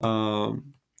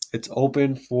It's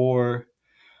open for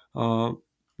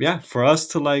for us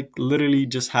to like literally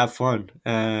just have fun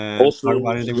and talk Also,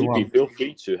 about anything we Sleepy, want. feel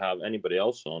free to have anybody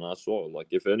else on as well. Like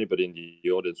if anybody in the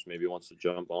audience maybe wants to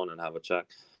jump on and have a chat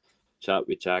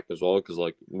with Jack as well, because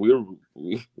like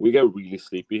we get really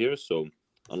sleepy here, so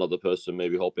another person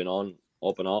maybe hopping on,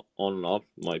 open up, on and off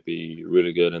might be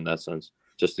really good in that sense,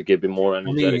 just to keep it more I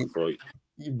energetic mean, for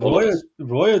all of Roya us.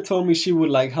 Roya told me she would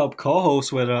like help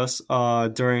co-host with us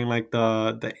during like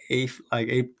the eight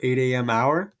a.m.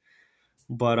 hour,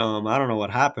 but I don't know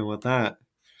what happened with that.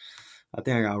 I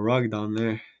think I got rugged on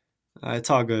there. It's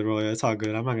all good, Roya. It's all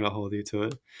good. I'm not gonna hold you to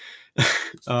it.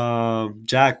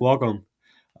 Jack, welcome.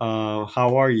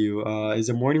 How are you? Is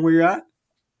it morning where you're at?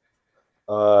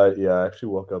 Yeah, I actually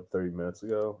woke up 30 minutes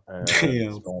ago and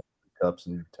Damn. smelled cups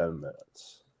in 10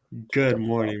 minutes. Good Got the job.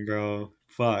 morning, bro.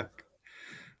 Fuck.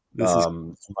 This is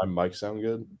Does my mic sound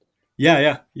good?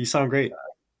 yeah. You sound great.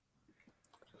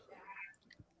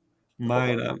 Hold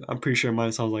Mine, on. I'm pretty sure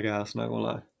mine sounds like ass. Not gonna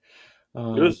lie.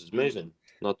 Um, Yours is amazing.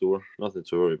 Nothing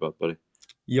to worry about, buddy.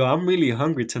 Yo, I'm really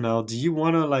hungry to now. Do you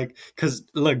wanna like? Cause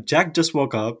look, Jack just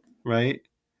woke up, right?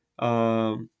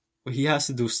 Um, he has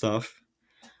to do stuff.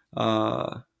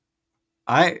 Uh,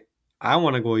 I I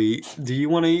want to go eat. Do you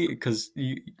want to eat? Cause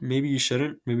maybe you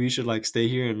shouldn't. Maybe you should like stay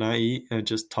here and not eat and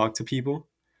just talk to people.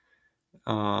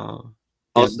 Uh,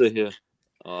 I'll yeah, stay here.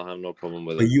 I have no problem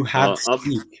with but it. you have to I'm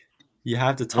speak. You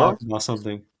have to talk what? about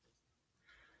something.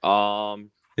 Um,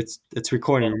 It's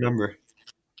recording. well, Remember.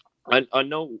 I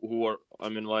know who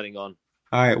I'm inviting on.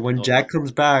 All right. When No, Jack no.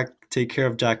 comes back, take care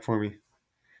of Jack for me.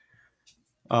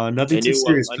 Nothing And too you,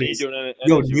 serious, I need please. your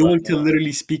Yo, energy new right one can now.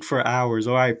 literally speak for hours.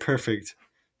 All right, perfect.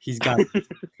 He's got this.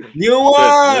 New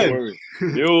Said, no one. worries.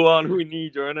 You one who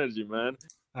need your energy, man.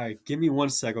 All right, give me 1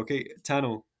 sec, okay?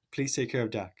 Tano, please take care of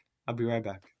Jack. I'll be right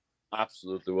back.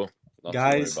 Absolutely will. Not to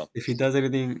worry Guys, about if he this. does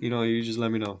anything, you just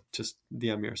let me know. Just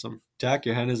DM me or something. Jack,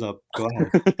 your hand is up. Go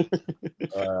ahead.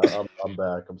 I'm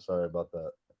back. I'm sorry about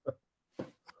that.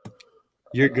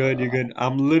 You're good. You're good.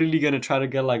 I'm literally gonna try to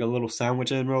get like a little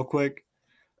sandwich in real quick.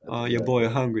 That's a Your good boy idea.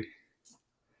 hungry.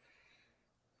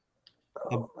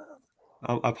 Oh,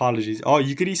 man. Apologies. Oh,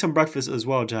 you could eat some breakfast as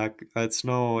well, Jack. It's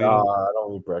no, Nah, I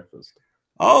don't eat breakfast.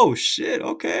 Oh shit.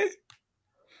 Okay.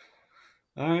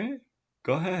 All right.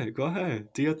 Go ahead. Go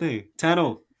ahead. Do your thing.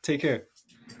 Tano, take care.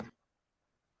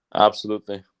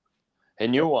 Absolutely. Hey,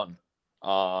 new one.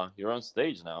 You're on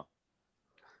stage now.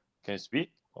 Can you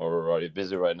speak, or are you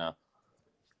busy right now?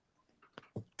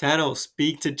 Tano,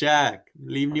 speak to Jack.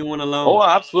 Leave new one Oh, alone.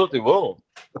 I absolutely will.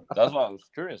 That's why I was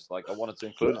curious. Like, I wanted to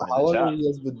include him in How the long have chat. you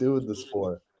guys been doing this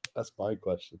for? That's my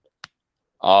question.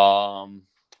 Um,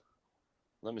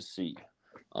 Let me see.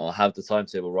 I'll have the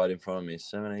timetable right in front of me.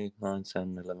 7, 8, 9,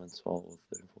 10, 11, 12,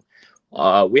 13,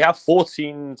 14. We have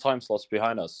 14 time slots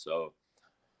behind us, so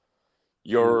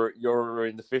you're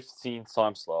in the 15th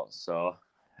time slot. So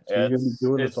So you're gonna be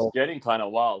doing this it's all getting kind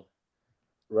of wild.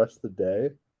 the rest of the day?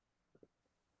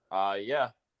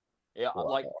 Yeah, yeah.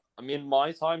 Like Wow. I mean,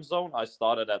 my time zone. I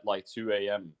started at like 2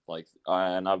 a.m. Like,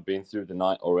 and I've been through the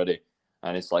night already,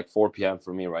 and it's like 4 p.m.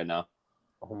 for me right now.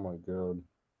 Oh my god.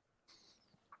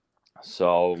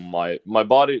 So my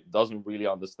body doesn't really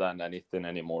understand anything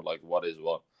anymore. Like what is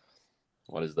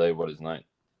day, what is night.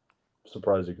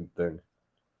 Surprised you can think.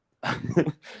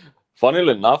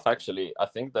 Funnily enough, actually, I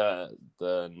think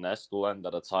the Nest will end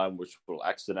at a time which will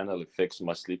accidentally fix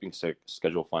my sleeping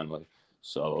schedule finally.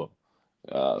 So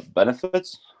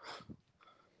benefits.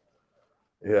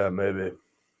 Yeah, maybe.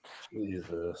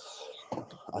 Jesus.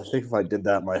 I think if I did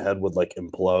that, my head would like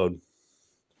implode.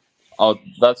 Oh,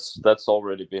 that's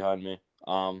already behind me.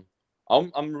 I'm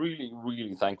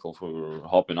really thankful for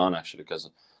hopping on actually because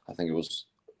I think it was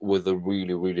with a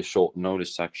really short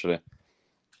notice actually.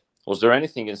 Was there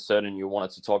anything in certain you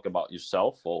wanted to talk about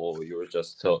yourself, or you were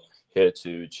just here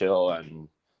to chill and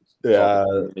talk Yeah,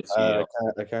 about the community?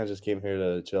 I kind of just came here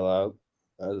to chill out.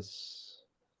 That's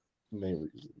the main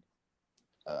reason.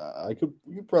 We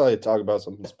could probably talk about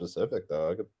something specific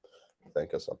though. I could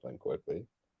think of something quickly.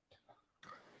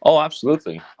 Oh,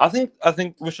 absolutely. I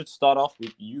think we should start off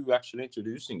with you actually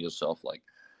introducing yourself. Like,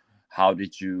 how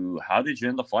did you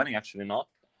end up finding actually not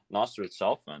Nostr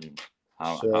itself, and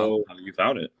So, how you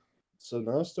found it?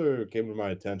 Nostr came to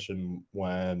my attention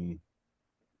when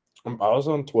I was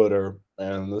on Twitter,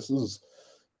 and this is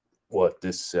what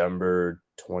December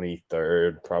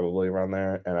 23rd, probably around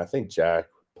there. And I think Jack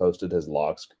posted his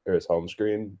or his home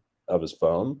screen of his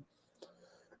phone,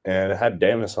 and it had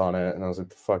Damus on it, and I was like,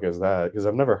 "The fuck is that?" Because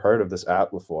I've never heard of this app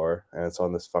before, and it's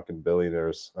on this fucking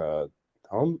billionaire's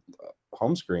home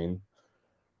home screen,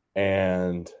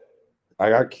 and I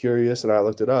got curious and I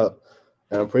looked it up,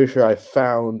 and I'm pretty sure I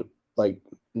found like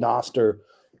Nostr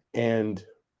and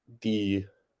the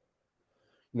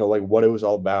like what it was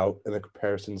all about and the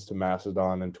comparisons to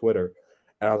Mastodon and Twitter,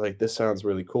 and I was like, this sounds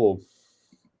really cool.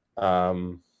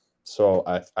 So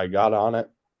I got on it,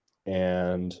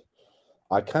 and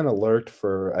I kind of lurked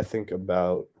for I think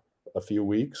about a few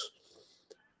weeks.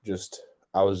 Just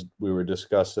we were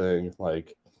discussing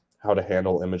like how to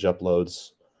handle image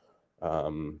uploads,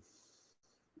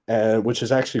 and which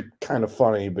is actually kind of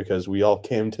funny because we all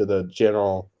came to the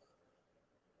general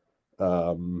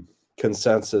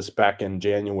consensus back in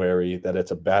January that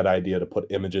it's a bad idea to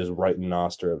put images right in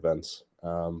Nostr events.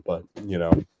 But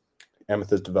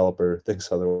Amethyst developer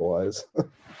thinks otherwise.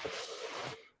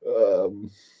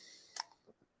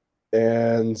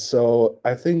 And so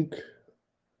I think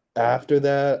after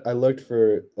that, I looked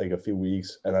for like a few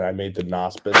weeks, and then I made the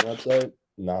Nosbin website,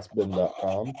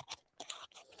 nosbin.com.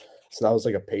 So that was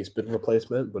like a pastebin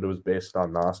replacement, but it was based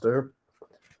on Nostr.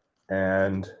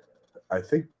 And I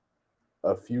think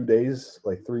a few days,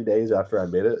 like 3 days after I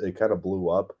made it, it kind of blew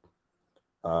up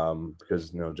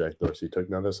because Jack Dorsey took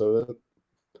notice of it,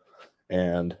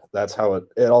 and that's how it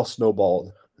all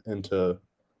snowballed into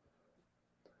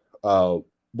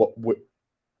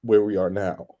where we are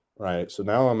now, right? So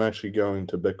now I'm actually going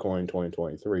to Bitcoin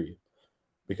 2023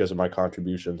 because of my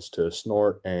contributions to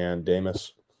Snort and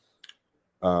Damus,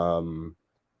 and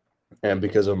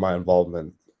because of my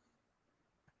involvement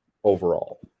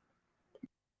overall.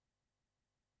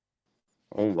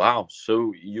 Oh wow!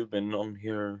 So you've been on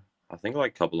here, I think,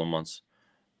 like a couple of months,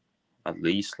 at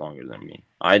least longer than me.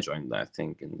 I joined, I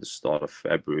think, in the start of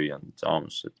February, and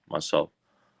almost it myself.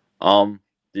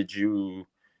 Did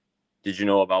you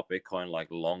know about Bitcoin like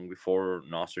long before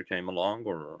Nostr came along,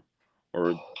 or what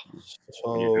are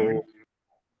you doing?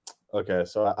 Okay,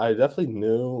 so I definitely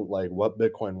knew like what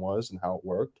Bitcoin was and how it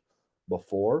worked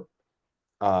before,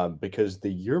 because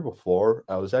the year before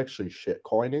I was actually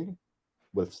shitcoining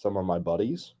with some of my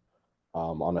buddies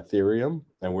on Ethereum,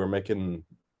 and we're making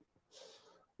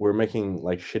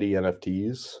like shitty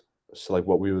NFTs. So like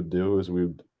what we would do is we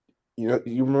would, you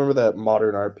remember that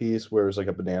modern art piece where it was like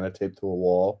a banana taped to a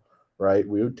wall, right?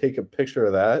 We would take a picture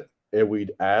of that and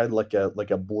we'd add like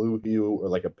a blue hue or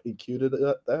like a pink hue to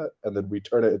that, and then we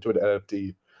turn it into an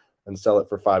NFT and sell it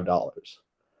for $5,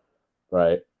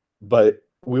 right? But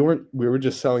we were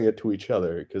just selling it to each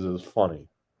other because it was funny.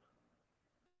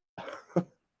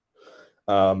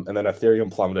 And then Ethereum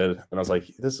plummeted, and I was like,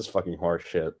 "This is fucking horse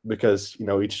shit," because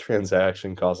each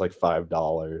transaction costs like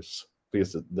 $5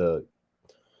 because of the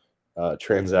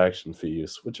transaction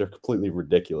fees, which are completely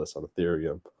ridiculous on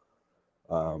Ethereum.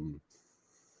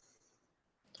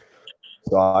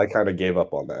 So I kind of gave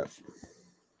up on that.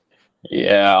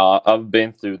 Yeah, I've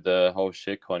been through the whole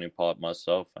shitcoining part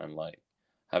myself, and like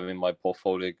having my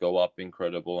portfolio go up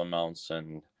incredible amounts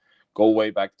and go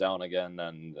way back down again,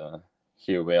 and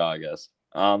here we are, I guess.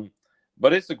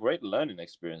 But it's a great learning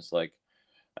experience, like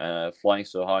flying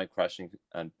so high, crashing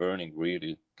and burning,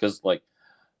 really, because like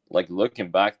looking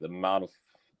back, the amount of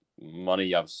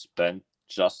money I've spent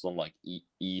just on like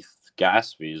ETH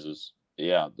gas fees is,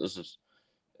 yeah,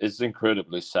 it's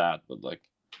incredibly sad,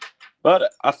 but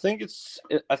I think it's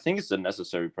a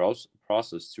necessary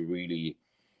process to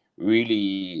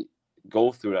really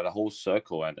go through that whole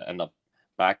circle and end up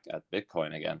back at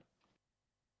Bitcoin again.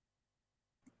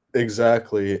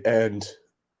 Exactly, and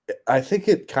I think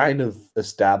it kind of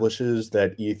establishes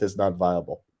that ETH is not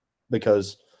viable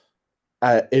because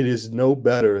it is no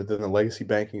better than the legacy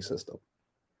banking system,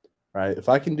 right? If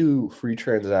I can do free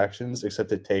transactions,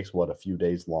 except it takes a few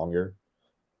days longer,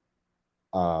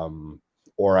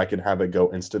 or I can have it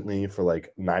go instantly for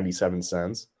like 97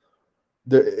 cents.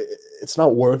 It's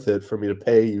not worth it for me to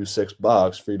pay you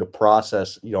 $6 for you to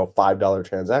process, a $5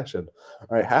 transaction.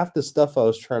 All right, half the stuff I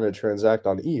was trying to transact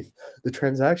on ETH, the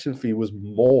transaction fee was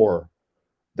more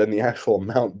than the actual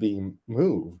amount being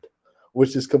moved,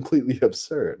 which is completely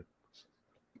absurd.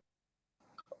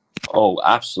 Oh,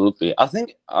 absolutely. I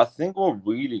think what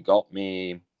really got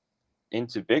me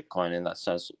into Bitcoin in that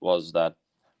sense was that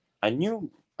I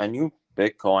knew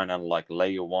Bitcoin and like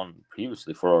layer one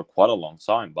previously for quite a long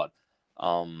time, but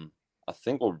I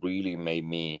think what really made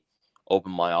me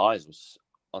open my eyes was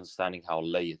understanding how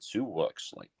layer two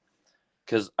works. Like,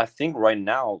 because I think right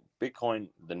now Bitcoin,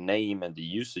 the name and the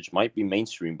usage might be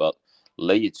mainstream, but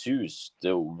layer two is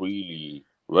still really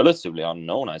relatively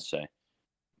unknown, I'd say.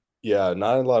 Yeah,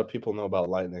 not a lot of people know about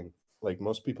Lightning. Like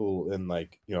most people in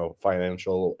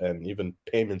financial and even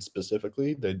payments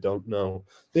specifically, they don't know.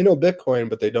 They know Bitcoin,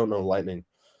 but they don't know Lightning,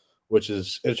 which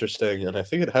is interesting. And I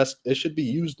think it should be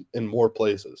used in more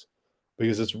places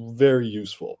because it's very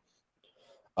useful.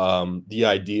 The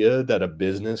idea that a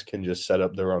business can just set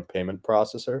up their own payment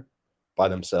processor by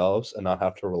themselves and not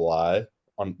have to rely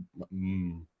on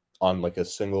like a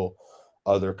single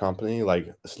other company,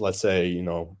 like let's say, you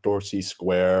know, Dorsey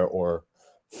Square or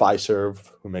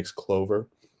Fiserv, who makes Clover,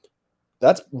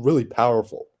 that's really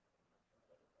powerful.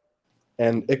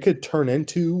 And it could turn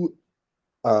into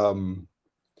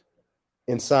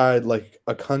inside like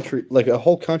a country, like a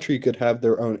whole country could have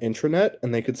their own intranet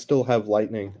and they could still have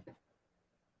Lightning.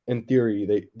 In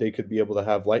theory, they could be able to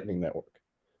have Lightning Network,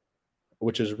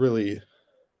 which is really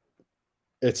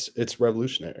it's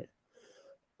revolutionary.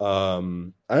 I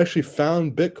actually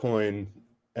found Bitcoin,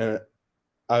 and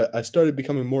I started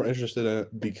becoming more interested in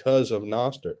it because of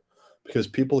Nostr, because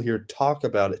people here talk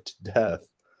about it to death.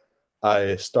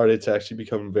 I started to actually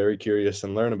become very curious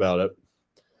and learn about it,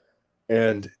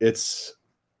 and it's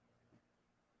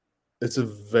a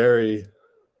very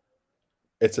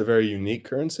unique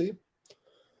currency.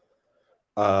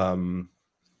 I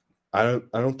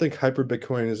don't think hyper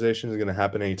Bitcoinization is going to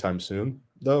happen anytime soon,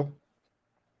 though.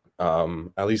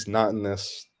 At least not in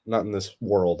this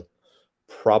world.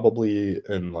 Probably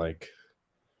in like,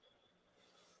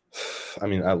 I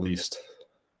mean, at least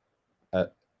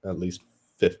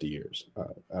 50 years. I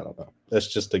don't know.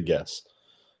 That's just a guess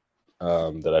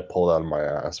that I pulled out of my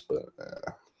ass, but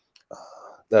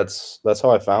that's how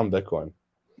I found Bitcoin.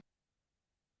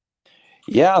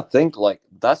 Yeah, I think like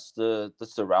that's the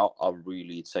route I'm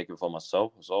really taking for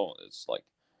myself as well. It's like,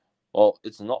 well,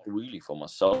 it's not really for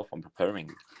myself. I'm preparing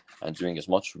and doing as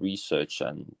much research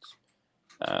and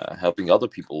helping other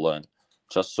people learn,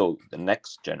 just so the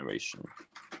next generation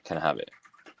can have it.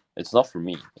 It's not for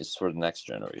me. It's for the next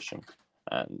generation,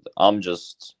 and I'm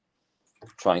just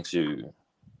trying to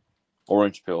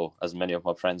orange pill as many of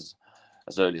my friends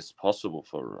as early as possible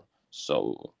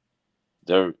so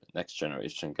their next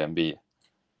generation can be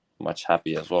much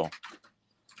happy as well.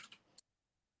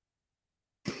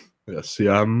 Yeah, see,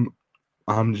 I'm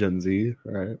Gen Z,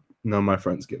 right? None of my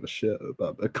friends give a shit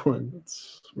about Bitcoin.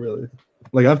 It's really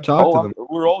like I've talked to them.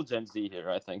 We're all Gen Z here,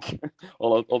 I think.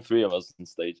 all three of us on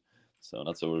stage, so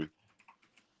not to worry.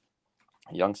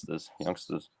 Youngsters.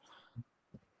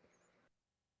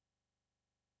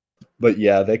 But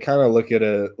yeah, they kind of look at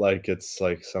it like it's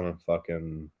like some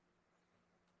fucking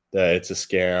that it's a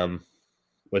scam,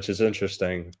 which is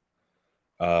interesting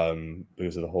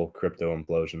because of the whole crypto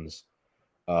implosions.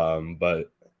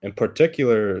 But in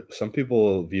particular, some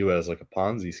people view it as like a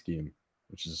Ponzi scheme,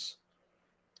 which is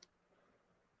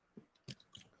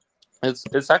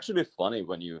it's actually funny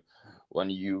when you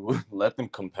let them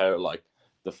compare like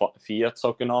the fiat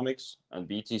tokenomics and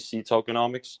BTC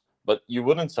tokenomics, but you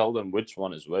wouldn't tell them which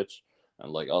one is which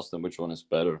and like ask them which one is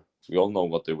better. We all know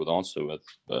what they would answer with,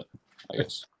 but I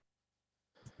guess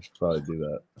I should probably do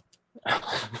that.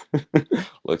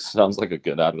 Like, sounds like a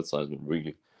good advertisement,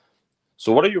 really.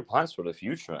 So what are your plans for the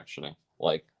future, actually?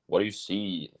 Like, what do you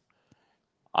see,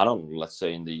 I don't know, let's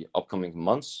say in the upcoming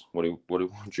months? What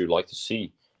would you like to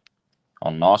see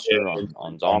on Nostr,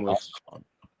 on Damus?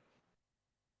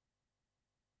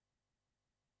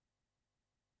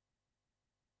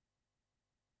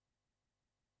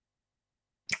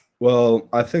 Well,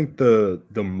 I think the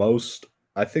most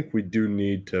I think we do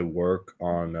need to work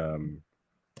on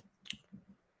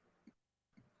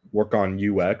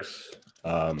UX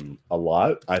a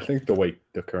lot. I think the way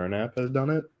the current app has done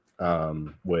it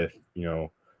with, you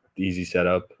know, the easy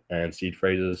setup and seed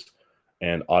phrases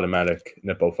and automatic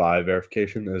NIPO 5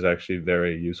 verification is actually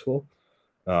very useful.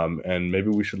 And maybe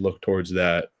we should look towards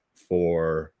that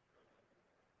for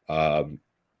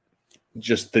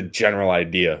just the general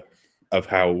idea of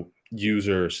how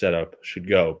user setup should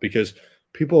go, because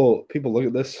people look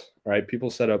at this, right? People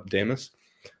set up Damus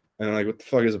and they're like, what the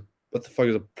fuck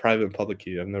is a private and public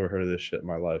key? I've never heard of this shit in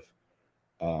my life.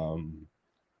 So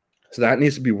that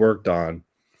needs to be worked on.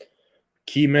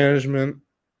 Key management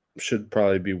should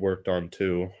probably be worked on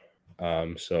too.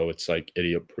 So it's like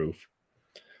idiot proof.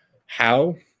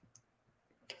 How?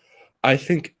 I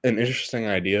think an interesting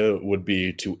idea would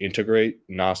be to integrate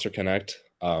Nostr Connect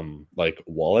like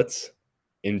wallets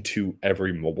into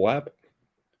every mobile app.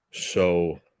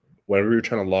 So whenever you're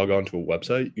trying to log on to a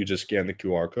website, you just scan the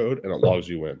QR code and it logs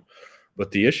you in.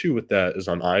 But the issue with that is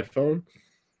on iPhone,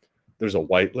 there's a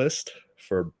whitelist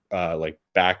for like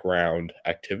background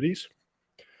activities.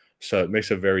 So it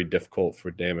makes it very difficult for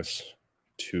Damus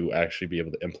to actually be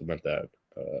able to implement that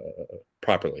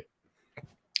properly.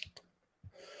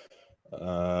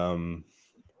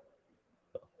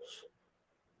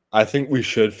 I think we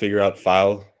should figure out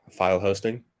file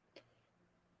hosting,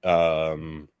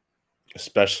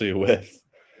 especially with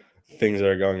things that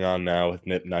are going on now with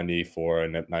NIP 94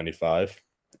 and NIP 95.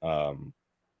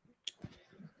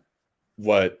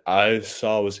 What I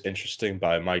saw was interesting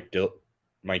by Mike Dilger.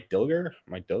 I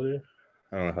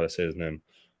don't know how to say his name,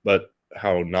 but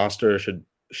how Nostr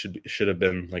should have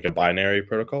been like a binary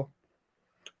protocol,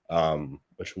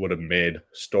 which would have made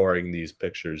storing these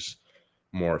pictures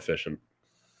more efficient.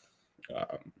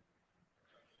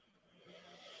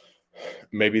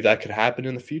 Maybe that could happen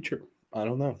in the future. I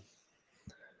don't know.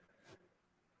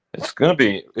 It's gonna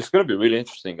be really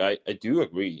interesting. I do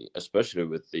agree, especially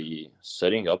with the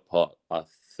setting up part. I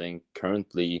think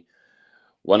currently,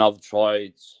 when I've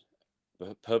tried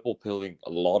purple pilling a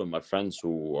lot of my friends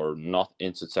who are not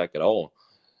into tech at all,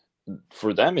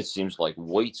 for them it seems like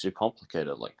way too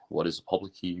complicated. Like, what is a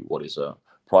public key? What is a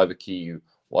private key?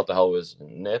 What the hell is a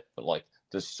NIP? Like,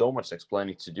 there's so much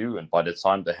explaining to do, and by the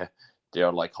time they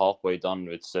are like halfway done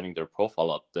with setting their profile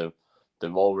up, they've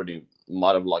already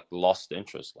might have like lost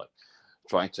interest, like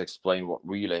trying to explain what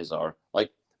relays are.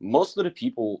 Like, most of the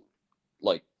people,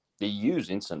 like, they use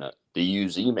internet, they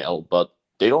use email, but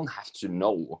they don't have to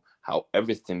know how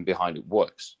everything behind it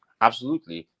works.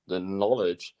 Absolutely, the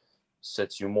knowledge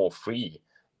sets you more free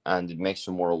and it makes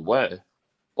you more aware,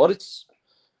 but it's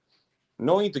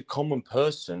knowing the common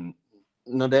person.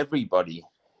 Not everybody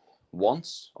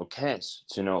wants or cares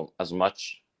to know as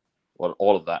much what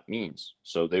all of that means.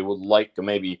 So they would like,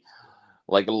 maybe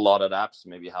like a lot of apps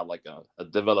maybe have like a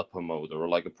developer mode or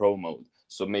like a pro mode.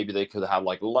 So maybe they could have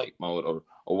like a light mode or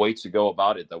a way to go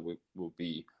about it that would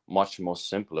be much more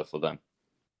simpler for them.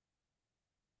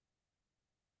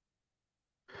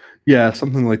 Yeah,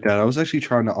 something like that. I was actually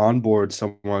trying to onboard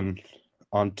someone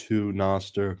onto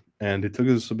Nostr, and it took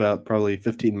us about probably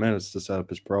 15 minutes to set up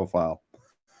his profile.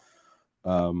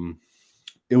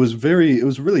 It was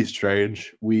really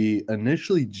strange. We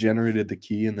initially generated the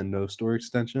key in the Nostr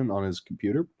extension on his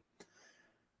computer,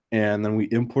 and then we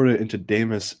imported it into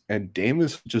Damus, and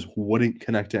Damus just wouldn't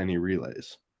connect to any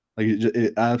relays. Like,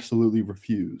 it absolutely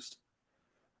refused.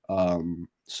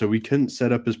 So we couldn't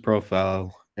set up his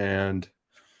profile, and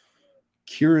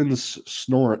Kieran's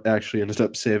snort actually ended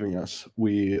up saving us.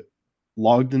 We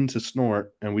logged into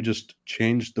snort and we just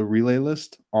changed the relay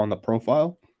list on the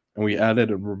profile, and we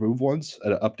added and removed ones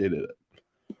and updated it.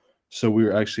 So we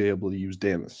were actually able to use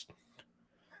Damus.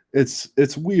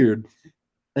 It's weird,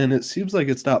 and it seems like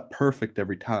it's not perfect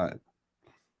every time.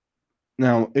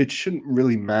 Now, it shouldn't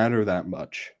really matter that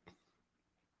much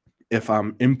if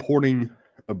I'm importing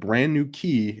a brand new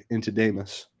key into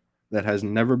Damus that has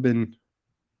never been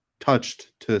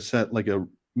touched to set like a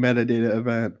metadata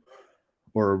event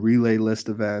or a relay list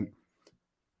event.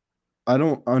 I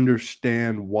don't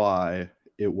understand why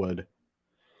it wouldn't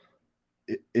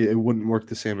work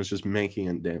the same as just making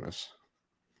in Damus.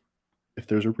 If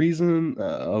there's a reason,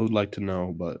 I would like to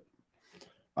know, but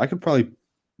I could probably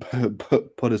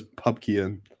put his pub key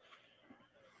in.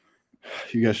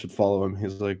 You guys should follow him.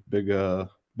 He's like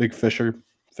big fish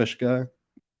guy.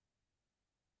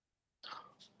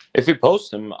 If you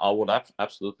post him, I would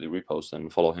absolutely repost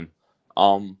and follow him.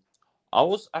 I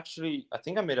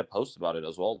think I made a post about it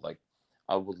as well. Like,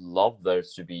 I would love there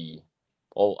to be,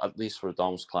 well, at least for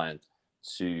Dom's client,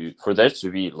 for there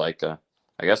to be like I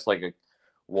guess like a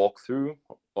walkthrough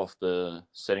of the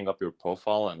setting up your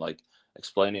profile and like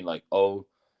explaining like, oh,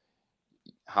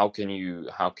 how can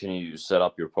you set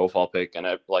up your profile pic, and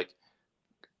like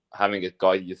having it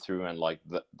guide you through, and like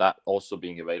that also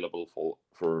being available for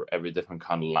every different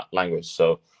kind of language.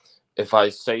 So if I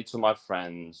say to my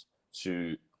friends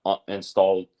to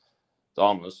install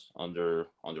Damus on their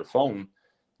phone,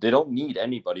 they don't need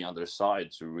anybody on their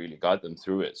side to really guide them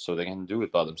through it, so they can do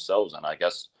it by themselves. And I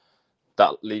guess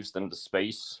that leaves them the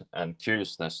space and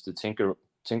curiousness to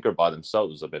tinker by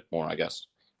themselves a bit more, I guess,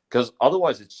 because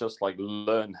otherwise it's just like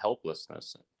learned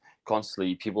helplessness,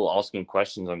 constantly people asking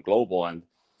questions on global, and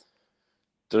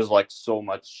there's like so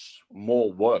much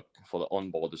more work for the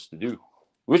onboarders to do,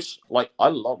 which, like, I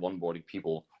love onboarding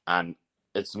people, and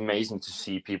it's amazing to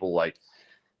see people like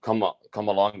come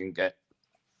along and get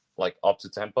like up to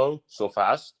tempo so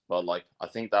fast. But like, I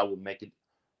think that would make it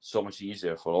so much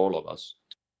easier for all of us.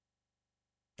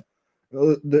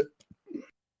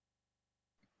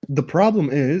 The problem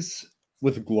is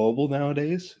with global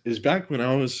nowadays is, back when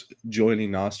I was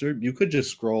joining Nostr, you could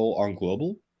just scroll on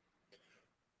global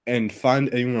and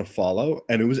find anyone to follow,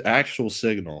 and it was actual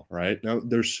signal, right? Now,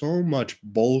 there's so much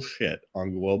bullshit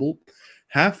on global.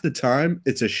 Half the time,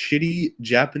 it's a shitty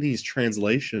Japanese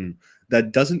translation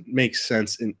that doesn't make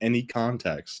sense in any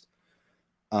context.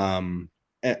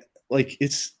 Like,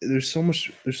 there's so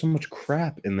much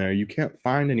crap in there. You can't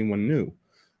find anyone new.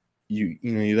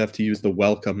 you'd have to use the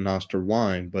welcome Nostr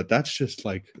wine, but that's just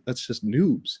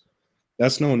noobs.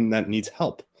 That's no one that needs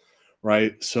help,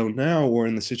 right? So now we're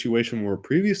in the situation where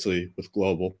previously with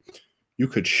global, you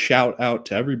could shout out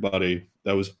to everybody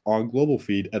that was on global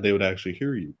feed and they would actually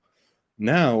hear you.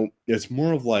 Now it's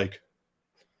more of like,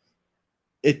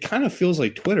 it kind of feels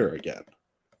like Twitter again,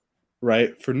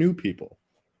 right? For new people,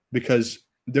 because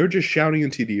they're just shouting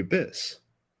into the abyss.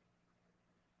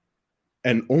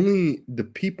 And only the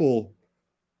people,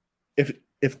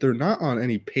 if they're not on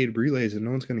any paid relays, and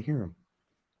no one's going to hear them.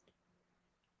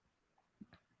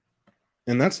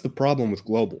 And that's the problem with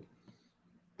global.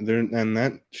 I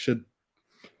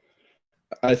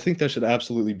think that should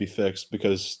absolutely be fixed,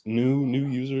 because new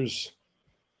users,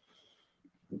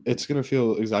 it's going to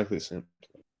feel exactly the same.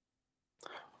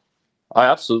 I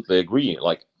absolutely agree.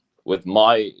 Like with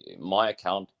my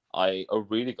account, I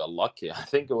really got lucky. I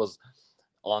think it was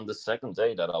on the second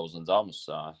day that I was in Damus.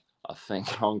 I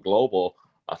think on Global,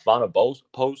 I found a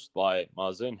post by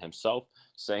Mazin himself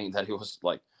saying that he was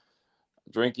like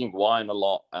drinking wine a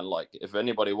lot, and like if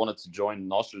anybody wanted to join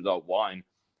Nostr Wine,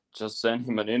 just send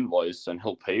him an invoice and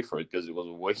he'll pay for it because it was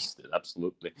wasted.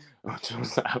 Absolutely, which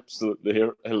was absolutely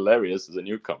hilarious as a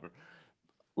newcomer.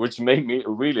 Which made me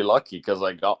really lucky because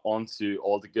I got onto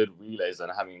all the good relays and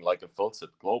having like a filtered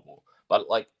global. But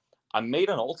like I made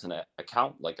an alternate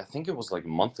account, like I think it was like a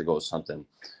month ago or something.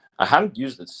 I haven't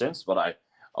used it since, but I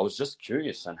was just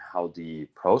curious on how the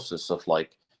process of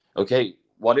like, okay,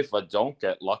 what if I don't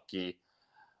get lucky?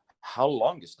 How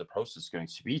long is the process going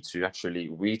to be to actually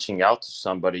reaching out to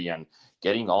somebody and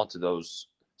getting onto those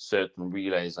certain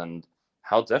relays, and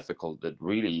how difficult it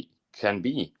really can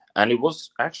be? And it was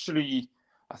actually,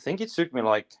 I think it took me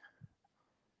like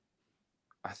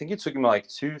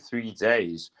 2-3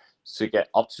 days to get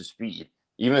up to speed,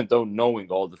 even though knowing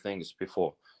all the things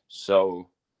before. So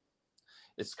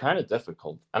it's kind of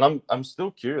difficult, and I'm still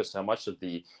curious how much of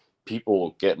the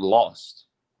people get lost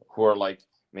who are like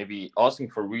maybe asking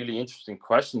for really interesting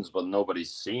questions, but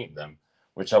nobody's seeing them,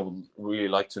 which I would really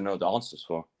like to know the answers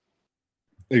for.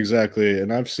 Exactly.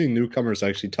 And I've seen newcomers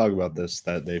actually talk about this,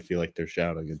 that they feel like they're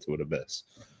shouting into an abyss.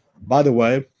 By the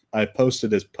way, I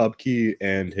posted his pub key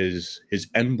and his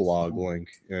N blog link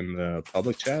in the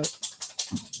public chat.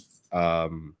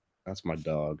 That's my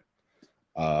dog.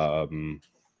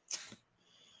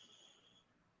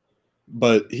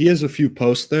 But he has a few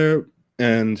posts there,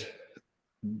 and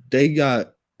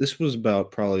this was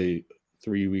about probably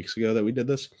 3 weeks ago that we did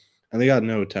this, and they got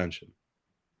no attention.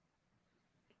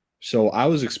 So I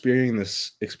was experiencing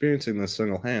this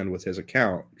single hand with his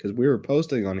account, because we were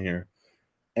posting on here,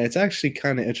 and it's actually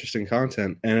kind of interesting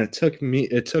content. And it took me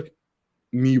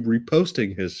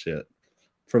reposting his shit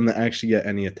from to actually get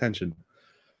any attention,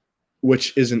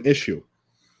 which is an issue.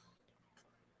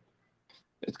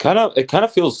 It kind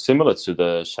of feels similar to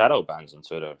the shadow bans on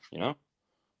Twitter, you know?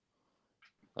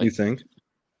 Like, you think?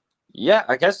 Yeah,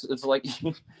 I guess it's like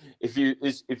if you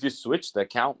switch the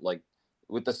account like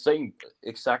with the same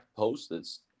exact post,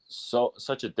 it's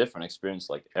such a different experience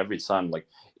like every time. Like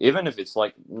even if it's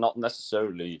like not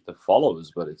necessarily the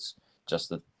followers, but it's just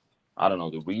that I don't know,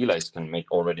 the relays can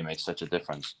already make such a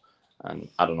difference. And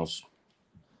I don't know.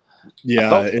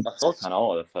 Yeah, I felt kind of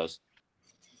odd at first.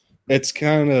 It's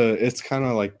kind of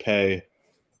like pay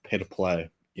to play.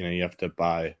 You know, you have to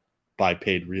buy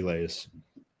paid relays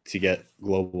to get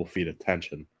global feed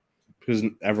attention, because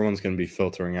everyone's going to be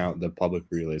filtering out the public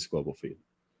relays global feed.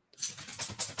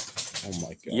 Oh my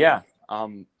god. Yeah.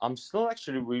 I'm still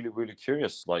actually really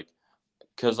curious, like,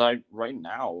 because right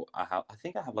now I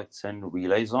think I have like 10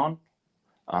 relays on,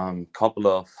 couple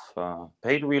of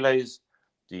paid relays,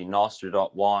 the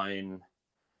Nostr.wine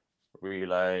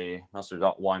relay,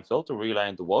 Nostr.wine filter relay,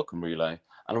 and the welcome relay.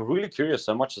 And I'm really curious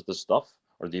how much of the stuff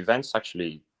or the events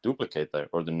actually duplicate there,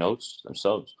 or the notes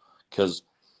themselves, because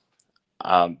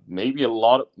maybe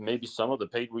some of the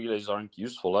paid relays aren't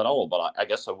useful at all, but I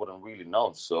guess I wouldn't really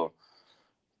know. So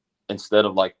instead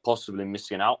of like possibly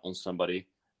missing out on somebody,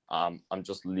 I'm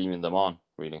just leaving them on,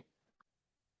 really.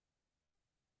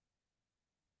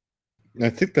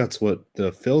 I think that's what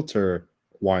the filter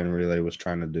wine relay was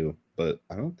trying to do, but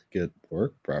I don't think it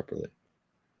worked properly.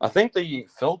 I think the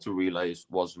filter relays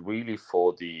wasn't really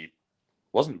for the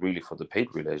paid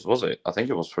relays, was it? I think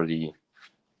it was for the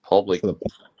public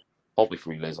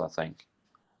relays, I think.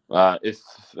 If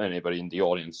anybody in the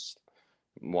audience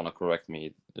want to correct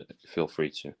me, feel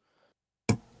free to.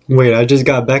 Wait, I just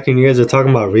got back and you guys are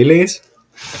talking about relays?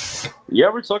 Yeah,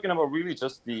 we're talking about really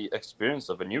just the experience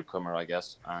of a newcomer, I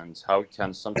guess, and how it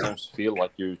can sometimes feel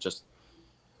like you're just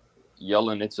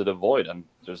yelling into the void and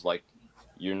there's like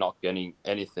you're not getting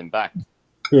anything back.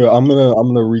 Here, I'm gonna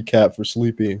recap for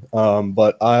Sleepy.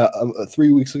 But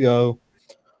 3 weeks ago,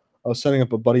 I was setting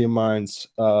up a buddy of mine's.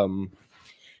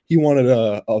 He wanted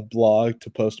a blog to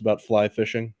post about fly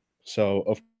fishing. So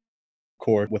of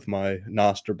course, with my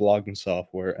Nostr blogging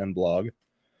software and blog.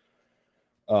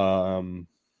 And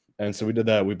so we did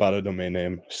that. We bought a domain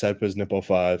name, set up his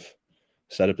Nippo5,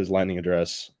 set up his lightning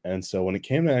address. And so when it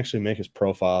came to actually make his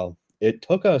profile, it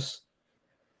took us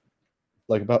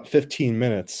like about 15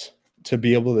 minutes to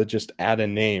be able to just add a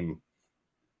name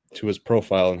to his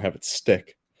profile and have it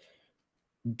stick.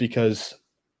 Because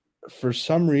for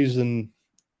some reason,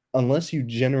 unless you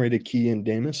generate a key in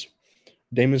Damus,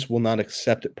 Damus will not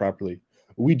accept it properly.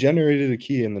 We generated a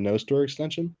key in the Nostr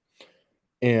extension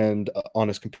and on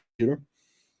his computer,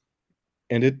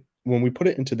 and when we put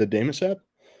it into the Damus app,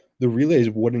 the relays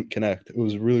wouldn't connect. It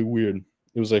was really weird.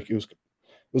 It was like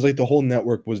the whole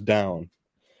network was down.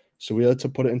 So we had to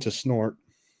put it into Snort,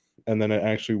 and then it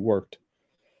actually worked.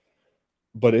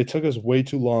 But it took us way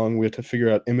too long. We had to figure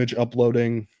out image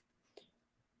uploading,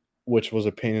 which was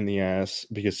a pain in the ass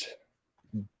because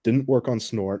it didn't work on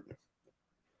Snort.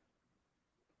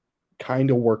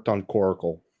 Kind of worked on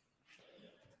Coracle.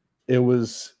 It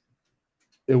was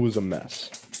a mess.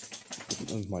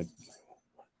 That was my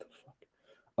what the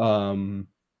fuck?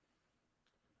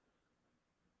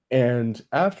 And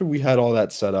after we had all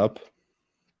that set up,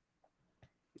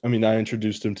 I mean, I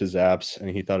introduced him to Zaps, and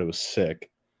he thought it was sick.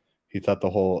 He thought the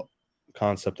whole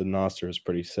concept of Nostr was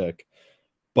pretty sick.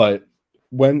 But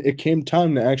when it came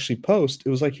time to actually post, it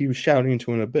was like he was shouting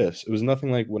into an abyss. It was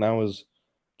nothing like when I was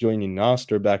joining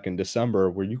Nostr back in December,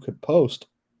 where you could post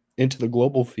into the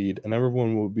global feed and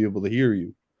everyone would be able to hear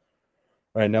you.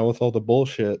 Right now, with all the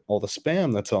bullshit, all the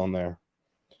spam that's on there,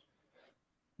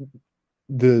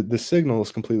 the signal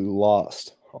is completely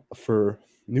lost for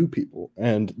new people.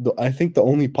 And I think the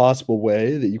only possible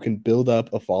way that you can build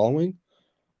up a following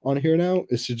on here now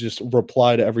is to just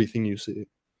reply to everything you see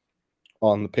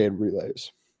on the paid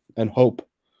relays and hope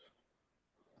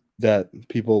that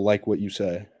people like what you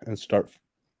say and start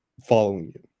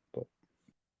following you.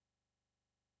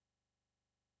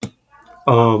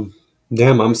 Um,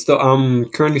 damn, I'm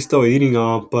currently still eating.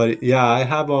 But yeah, I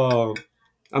have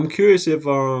I'm curious if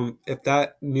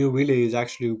that new relay is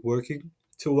actually working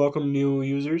to welcome new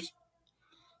users,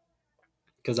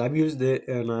 because I've used it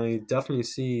and I definitely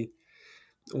see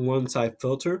once I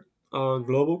filter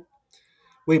global.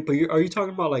 Wait, but are you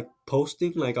talking about like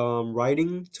posting, like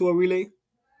writing to a relay?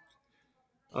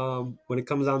 When it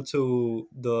comes down to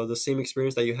the same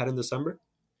experience that you had in December.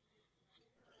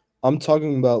 I'm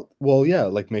talking about, well, yeah,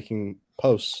 like making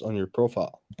posts on your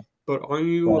profile. But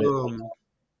Right.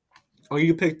 are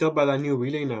you picked up by that new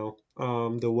relay now?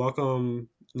 The welcome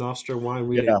Nostr wine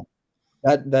relay. Yeah,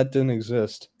 that didn't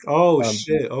exist. Oh Um,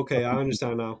 shit. Okay, I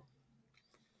understand now.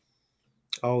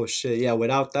 Oh shit. Yeah,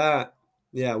 without that,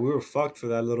 yeah, we were fucked for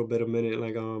that little bit of minute.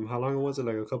 Like how long was it?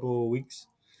 Like a couple of weeks.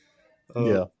 Uh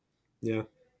yeah, yeah.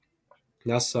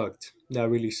 That sucked. That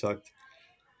really sucked.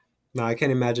 Now I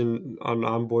can't imagine an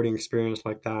onboarding experience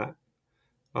like that.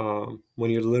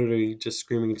 When you're literally just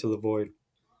screaming into the void.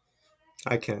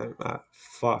 I can't.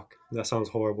 Fuck. That sounds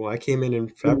horrible. I came in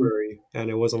February and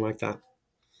it wasn't like that.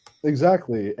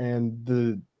 exactly. And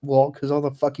because all the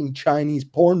fucking Chinese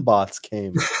porn bots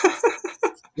came.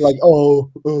 Like,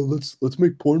 let's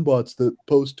make porn bots that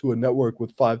post to a network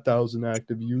with 5,000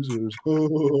 active users.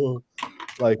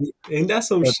 Like, Ain't that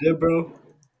some but shit, bro?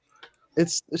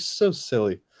 it's so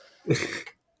silly.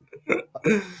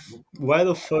 Why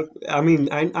the fuck? I mean,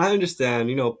 I understand.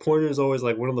 You know, porn is always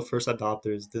like one of the first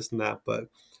adopters, this and that. But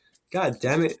god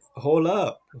damn it, hold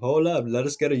up. Let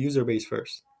us get a user base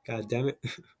first. God damn it.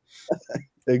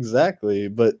 Exactly.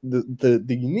 But the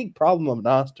unique problem of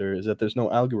Nostr is that there's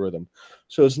no algorithm.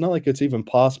 So it's not like it's even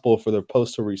possible for their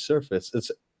post to resurface.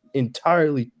 It's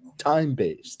entirely time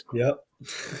based. Yep.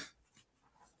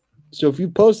 So if you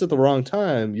post at the wrong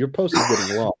time, your post is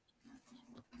getting lost.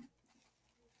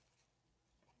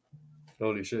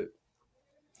 Holy shit.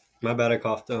 My bad. I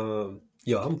coughed.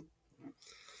 Yo,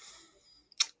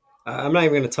 I'm not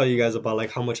even gonna tell you guys about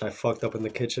like how much I fucked up in the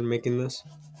kitchen making this,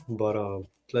 but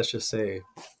let's just say.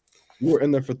 You were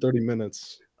in there for 30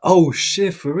 minutes. Oh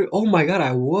shit! For real? Oh my god,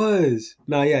 I was.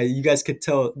 Nah, yeah, you guys could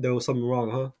tell there was something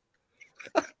wrong,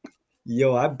 huh?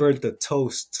 Yo, I burnt the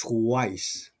toast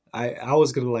twice. I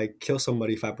was gonna like kill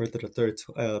somebody if I burnt it a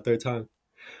third time.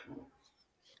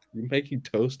 You're making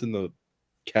toast in the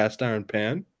cast iron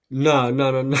pan? No,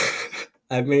 no, no, no.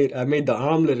 I made the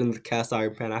omelet in the cast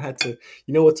iron pan. I had to.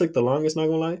 You know what took the longest? Not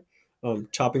gonna lie,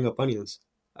 chopping up onions.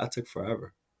 That took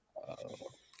forever. Uh,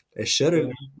 It yeah.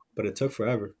 shouldn't, but it took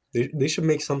forever. They should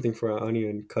make something for an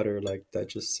onion cutter like that,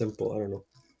 just simple. I don't know.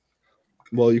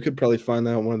 Well, you could probably find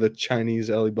that at one of the Chinese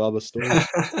Alibaba stores.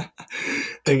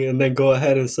 And then go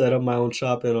ahead and set up my own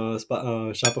shop in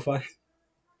Shopify.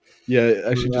 Yeah,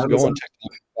 actually, just go on Amazon.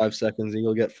 TikTok for 5 seconds and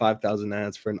you'll get 5,000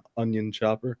 ads for an onion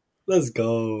chopper. Let's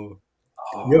go.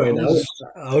 Oh, Yo, and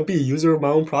I would be a user of my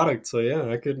own product, so yeah,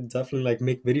 I could definitely like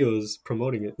make videos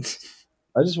promoting it.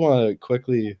 I just want to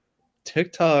quickly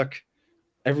TikTok.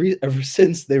 Ever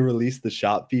since they released the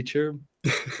shop feature,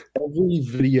 every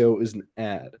video is an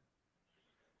ad.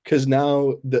 Because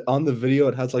now on the video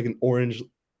it has like an orange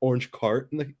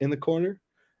cart in the corner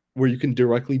where you can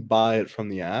directly buy it from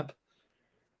the app.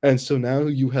 And so now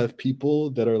you have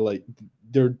people that are like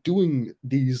they're doing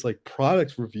these like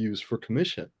product reviews for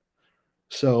commission.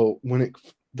 So when it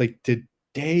like the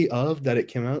day of that it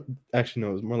came out, actually no,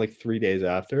 it was more like 3 days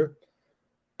after,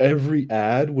 every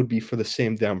ad would be for the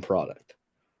same damn product.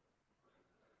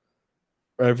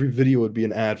 Or every video would be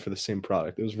an ad for the same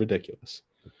product. It was ridiculous.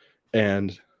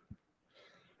 And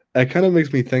it kind of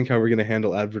makes me think how we're going to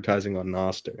handle advertising on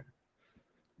Nostr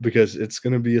because it's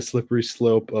going to be a slippery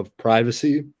slope of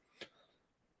privacy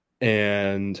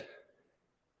and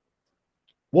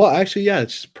well, actually, yeah,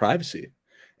 it's just privacy.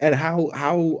 And how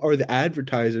are the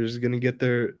advertisers going to get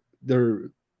their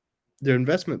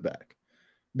investment back?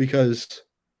 Because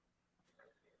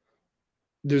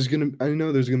I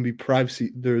know there's gonna be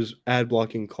privacy. There's ad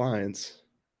blocking clients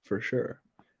for sure.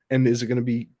 And is it going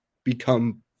to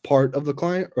become part of the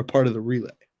client or part of the relay?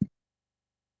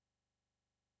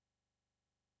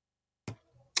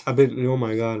 Oh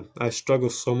my god, I struggle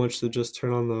so much to just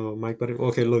turn on the mic button.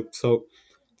 Okay, look, so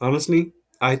honestly,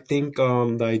 I think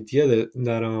the idea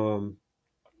that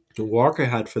Walker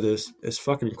had for this is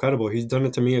fucking incredible. He's done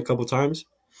it to me a couple times,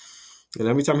 and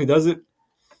every time he does it,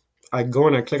 I go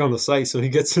and I click on the site, so he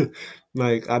gets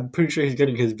like I'm pretty sure he's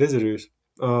getting his visitors.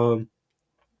 Um,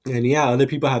 and yeah, other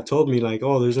people have told me like,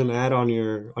 oh, there's an ad on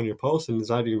your post and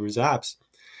inside your zaps.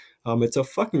 It's a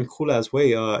fucking cool ass way.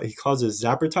 He calls it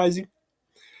Zappertising,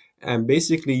 and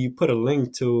basically you put a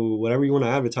link to whatever you want to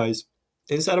advertise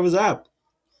inside of his app.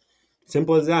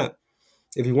 Simple as that.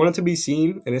 If you want it to be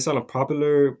seen and it's on a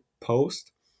popular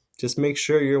post, just make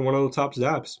sure you're one of the top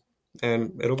zaps,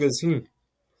 and it'll get seen.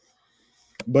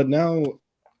 But now,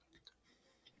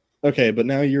 okay, but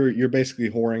now you're basically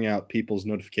whoring out people's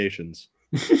notifications,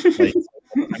 like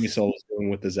Emisol was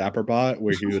doing with the Zapper bot,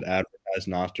 where he would advertise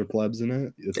Nostr plebs in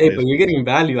it. It's Hey, but you're basically getting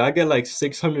value. I get like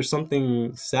 600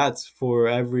 something sats for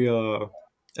every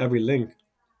link.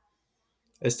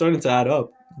 It's starting to add up,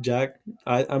 Jack.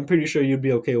 I'm pretty sure you'd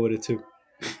be okay with it too.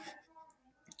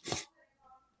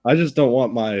 I just don't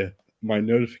want my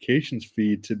notifications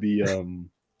feed to be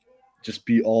just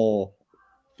be all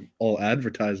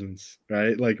advertisements,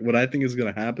 right? Like what I think is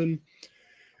going to happen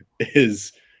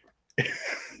is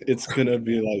it's going to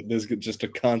be like there's just a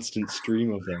constant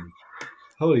stream of them.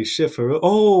 Holy shit, for real.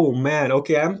 Oh man,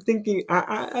 okay. I'm thinking.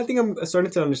 I think I'm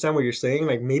starting to understand what you're saying.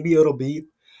 Like maybe it'll be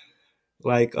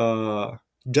like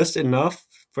just enough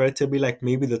for it to be like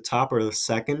maybe the top or the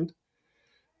second,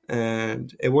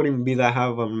 and it wouldn't even be that high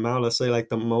of an amount. Let's say like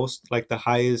the most, like the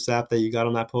highest zap that you got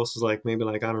on that post is like maybe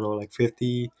like I don't know, like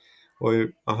 50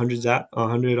 or 100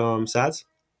 sats,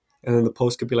 and then the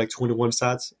post could be like 21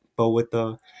 sats. But with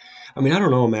the, I mean, I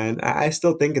don't know, man. I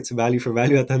still think it's value for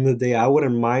value at the end of the day. I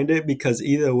wouldn't mind it because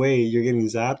either way, you're getting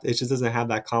zapped. It just doesn't have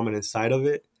that comment inside of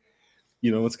it.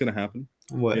 You know what's going to happen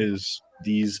What? is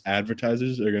these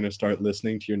advertisers are going to start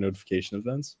listening to your notification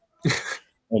events.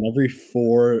 And every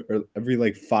 4 or every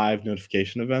like 5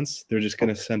 notification events, they're just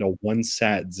going to send a 1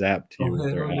 sat zap to Oh you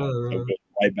with their hell ad. So no, it goes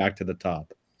right back to the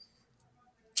top.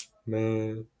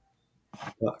 man.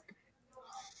 Fuck.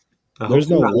 I hope There's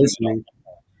you're no not limit. listening.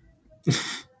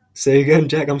 Say again,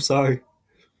 Jack. I'm sorry.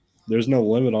 There's no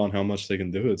limit on how much they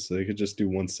can do it, so they could just do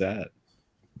 1 sat.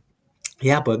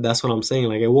 Yeah, but that's what I'm saying.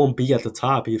 Like, it won't be at the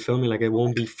top. You feel me? Like, it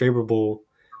won't be favorable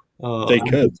They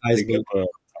could. advertisement. They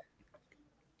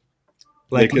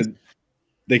Like, could.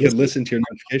 They could listen, listen to your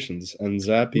notifications and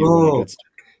zap you when it no, gets to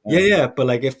yeah, ad. yeah. But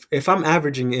like, if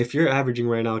you're averaging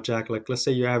right now, Jack, like, let's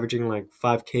say you're averaging like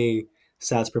 5K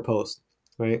sats per post,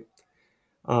 right?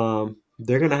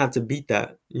 They're gonna have to beat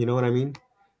that. You know what I mean?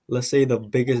 Let's say the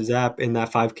biggest zap in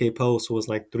that 5K post was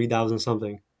like 3,000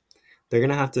 something. They're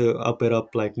gonna have to up it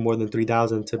up like more than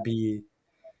 3,000 to be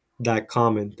that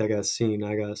comment that gets seen,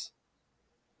 I guess.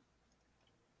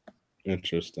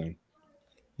 Interesting.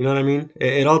 You know what I mean?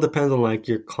 It all depends on like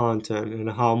your content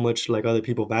and how much like other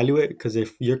people value it. Because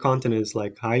if your content is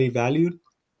like highly valued,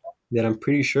 then I'm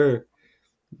pretty sure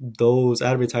those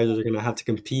advertisers are gonna have to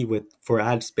compete with for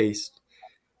ad space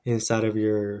inside of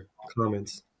your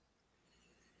comments.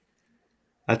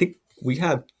 I think we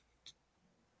have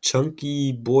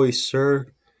Chunky Boy Sir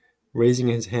raising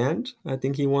his hand. I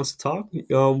think he wants to talk. Do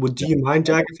Yeah, you mind,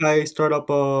 Jack, if I start up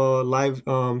a live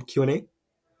Q&A?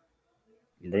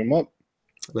 bring him up.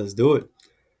 Let's do it.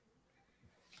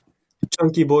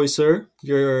 Chunky Boy Sir,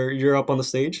 you're up on the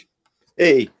stage.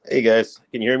 Hey guys,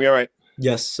 can you hear me all right?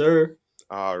 Yes, sir.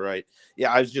 All right.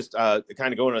 Yeah, I was just kind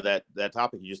of going to that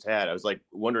topic you just had. I was like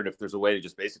wondering if there's a way to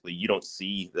just basically you don't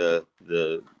see the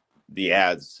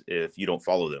ads if you don't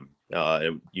follow them.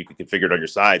 And you can configure it on your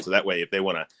side so that way if they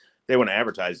want to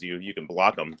advertise you, you can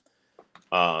block them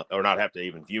or not have to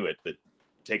even view it, but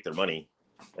take their money.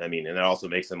 I mean, and it also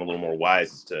makes them a little more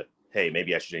wise as to, hey,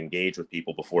 maybe I should engage with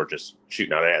people before just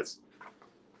shooting out ads.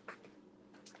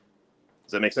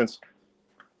 Does that make sense?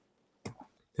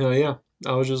 Yeah.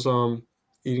 I was just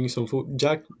eating some food.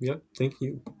 Jack, yeah, thank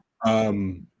you. But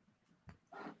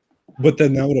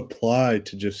then that would apply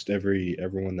to just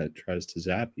everyone that tries to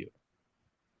zap you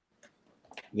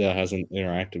that hasn't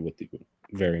interacted with you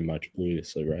very much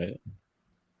previously, right?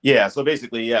 Yeah, so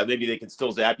basically, yeah, maybe they can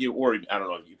still zap you, or I don't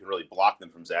know if you can really block them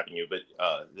from zapping you, but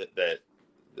that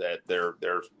they're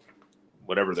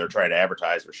whatever they're trying to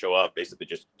advertise or show up basically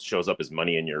just shows up as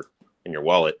money in your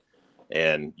wallet,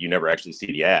 and you never actually see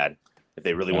the ad. If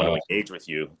they really want to engage with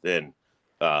you, then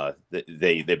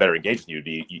they better engage with you.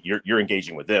 You're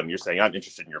engaging with them. You're saying I'm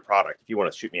interested in your product. If you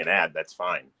want to shoot me an ad, that's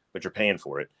fine, but you're paying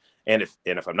for it. And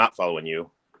if I'm not following you,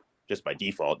 just by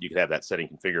default, you could have that setting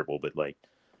configurable, but like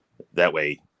that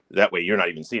way you're not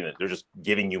even seeing it. They're just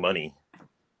giving you money.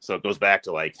 So it goes back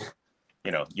to like,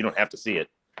 you don't have to see it.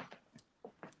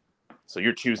 So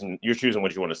you're choosing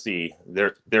what you want to see.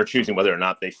 They're choosing whether or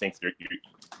not they think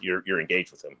you're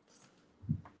engaged with them.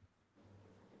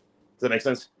 Does that make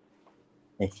sense?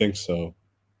 I think so.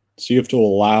 So you have to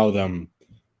allow them.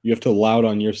 You have to allow it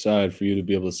on your side for you to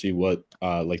be able to see what,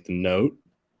 like the note.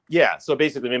 Yeah. So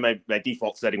basically, my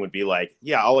default setting would be like,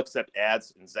 yeah, I'll accept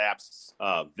ads and zaps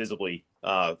visibly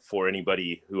for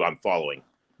anybody who I'm following.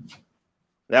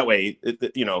 That way,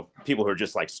 people who are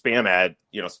just like spam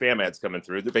ads coming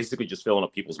through, they're basically just filling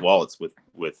up people's wallets with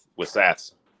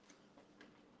sats.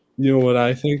 You know what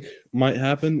I think might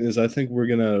happen is I think we're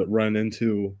gonna run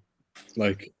into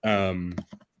like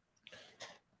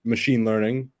machine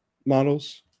learning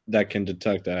models that can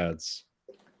detect ads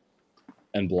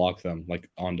and block them like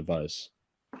on device.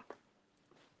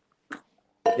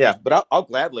 Yeah, but I'll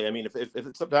gladly. I mean, if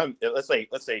it's sometime, let's say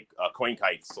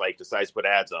CoinKites like decides to put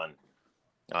ads on,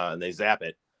 and they zap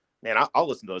it, man, I'll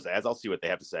listen to those ads. I'll see what they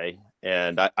have to say,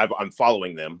 and I'm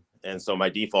following them. And so my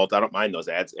default, I don't mind those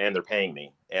ads, and they're paying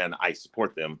me, and I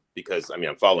support them because I'm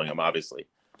following them, obviously.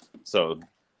 So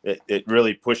it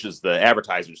really pushes the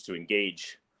advertisers to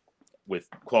engage with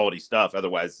quality stuff.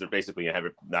 Otherwise, they're basically gonna have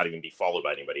it not even be followed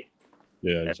by anybody.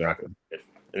 Yeah, exactly. And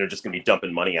they're just gonna be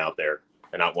dumping money out there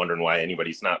and not wondering why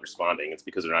anybody's not responding. It's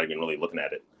because they're not even really looking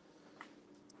at it.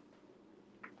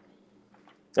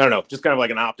 I don't know, just kind of like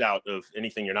an opt out of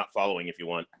anything you're not following if you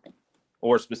want,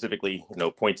 or specifically,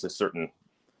 points a certain.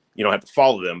 You don't have to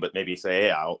follow them, but maybe say,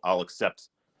 hey, I'll accept,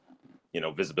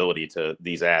 visibility to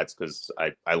these ads because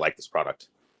I like this product.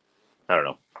 I don't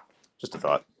know, just a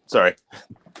thought. Sorry,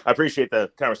 I appreciate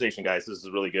the conversation, guys. This is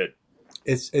really good.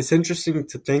 It's interesting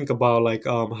to think about like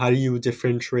how do you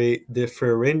differentiate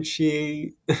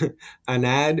an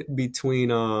ad between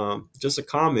just a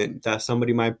comment that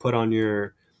somebody might put on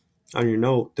your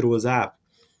note through a Zap.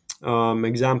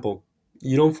 Example,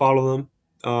 you don't follow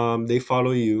them, they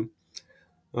follow you.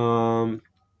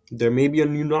 There may be a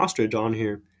new Nostr on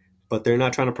here, but they're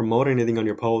not trying to promote anything on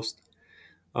your post.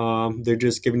 They're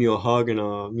just giving you a hug and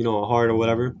a heart or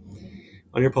whatever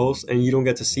on your post, and you don't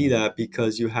get to see that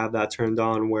because you have that turned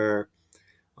on where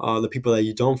the people that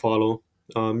you don't follow,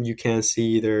 you can't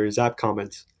see their Zap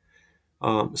comments.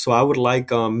 So I would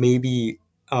like maybe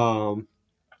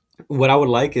what I would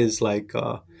like is like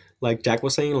Jack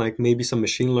was saying, like maybe some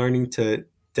machine learning to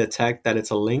detect that it's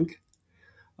a link,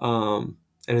 and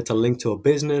it's a link to a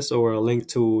business or a link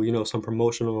to some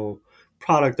promotional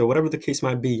product or whatever the case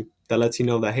might be that lets you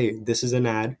know that hey, this is an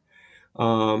ad,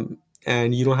 and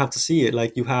you don't have to see it.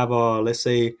 Like you have let's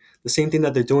say the same thing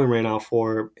that they're doing right now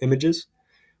for images,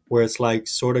 where it's like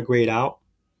sort of grayed out.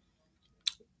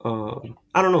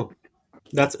 I don't know.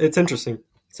 It's interesting.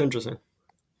 It's interesting.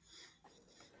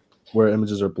 Where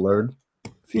images are blurred.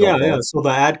 If you Yeah, don't yeah. follow. So the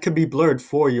ad could be blurred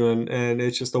for you, and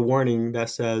it's just a warning that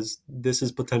says this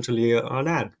is potentially an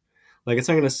ad. Like it's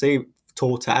not going to say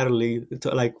totally,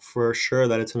 like for sure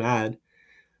that it's an ad,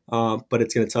 but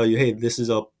it's going to tell you, hey, this is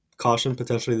a caution.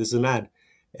 Potentially, this is an ad.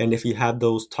 And if you have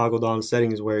those toggled on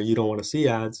settings where you don't want to see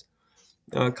ads,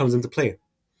 it comes into play.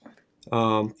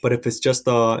 But if it's just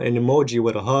an emoji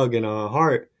with a hug and a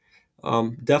heart,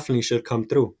 definitely should come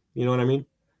through. You know what I mean?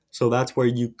 So that's where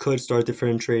you could start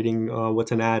differentiating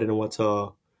what's an ad and what's a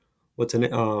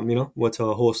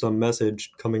wholesome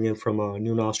message coming in from a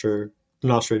new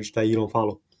nostrage that you don't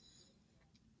follow.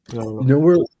 I don't You know.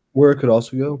 know where it could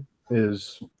also go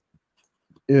is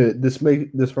this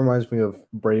reminds me of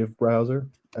Brave browser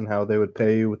and how they would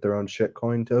pay you with their own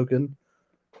shitcoin token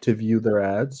to view their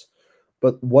ads.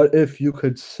 But what if you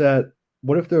could set?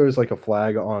 What if there was like a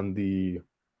flag on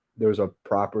there was a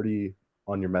property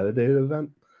on your metadata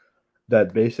event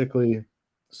that basically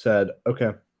said,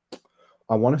 okay,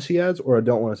 I want to see ads or I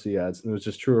don't want to see ads, and it was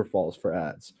just true or false for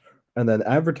ads. And then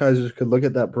advertisers could look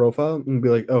at that profile and be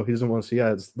like, oh, he doesn't want to see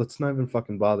ads. Let's not even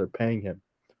fucking bother paying him,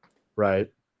 right?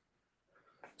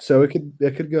 So it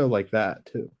could go like that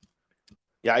too.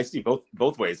 Yeah, I see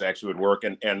both ways actually would work,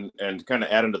 and kind of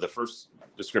add into the first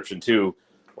description too.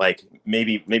 Like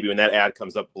maybe when that ad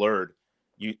comes up blurred,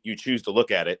 you choose to look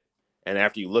at it, and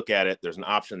after you look at it, there's an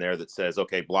option there that says,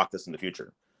 okay, block this in the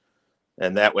future,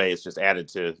 and that way it's just added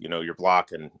to your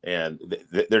block, and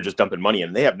they're just dumping money,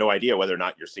 and they have no idea whether or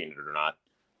not you're seeing it or not,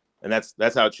 and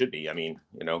that's how it should be. I mean,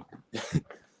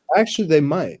 Actually, they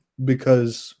might,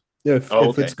 because if Oh, if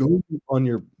okay. it's going on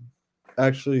your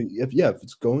if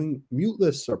it's going, mute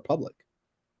lists are public.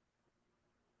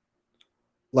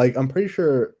 Like, I'm pretty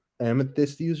sure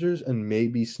Amethyst users and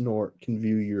maybe Snort can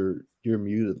view your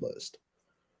muted list.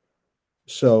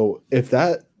 So if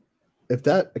that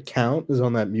account is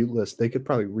on that mute list, they could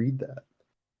probably read that.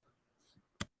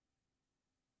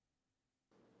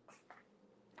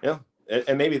 Yeah,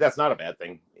 and maybe that's not a bad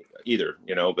thing either,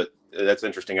 but that's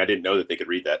interesting. I didn't know that they could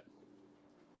read that.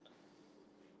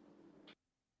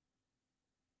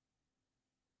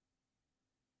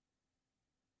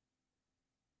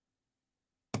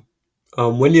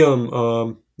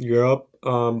 William, you're up.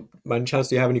 By any chance,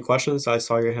 do you have any questions? I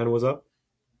saw your hand was up.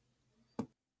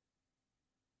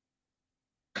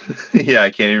 Yeah,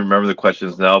 I can't even remember the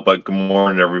questions now, but good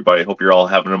morning, everybody. Hope you're all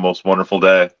having the most wonderful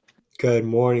day. Good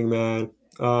morning, man.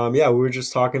 Yeah, we were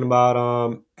just talking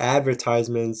about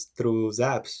advertisements through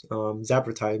Zaps.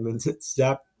 Zapertisements. It's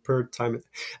Zapertimement.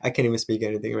 I can't even speak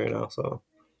anything right now. So,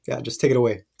 yeah, just take it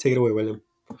away. Take it away, William.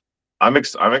 I'm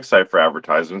excited for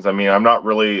advertisements. I mean, I'm not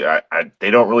really, they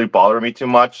don't really bother me too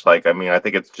much. Like, I mean, I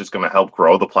think it's just going to help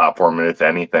grow the platform, if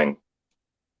anything.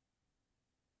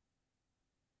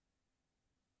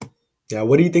 Yeah,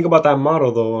 what do you think about that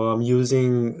model though?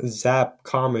 Using Zap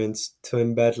comments to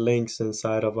embed links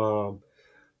inside of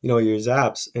your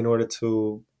Zaps in order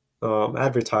to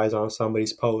advertise on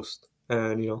somebody's post.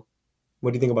 And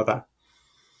what do you think about that?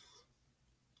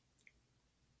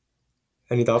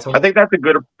 Any thoughts on I that? think that's a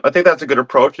good. I think that's a good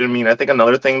approach. I mean, I think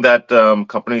another thing that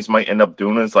companies might end up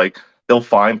doing is like they'll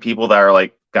find people that are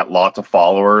like got lots of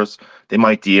followers. They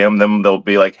might DM them. They'll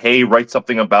be like, "Hey, write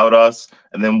something about us,"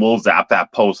 and then we'll zap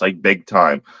that post like big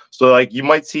time. So like you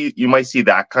might see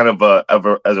that kind of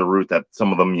as a route that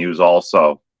some of them use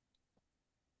also.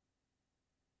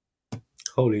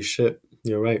 Holy shit,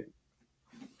 you're right.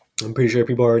 I'm pretty sure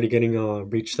people are already getting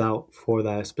reached out for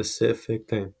that specific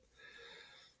thing.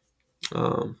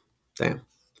 Damn.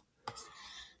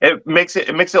 It makes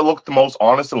it look the most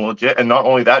honest and legit. And not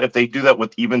only that, if they do that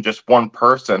with even just one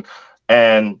person,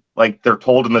 and like they're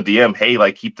told in the DM, hey,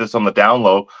 like keep this on the down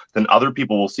low, then other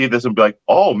people will see this and be like,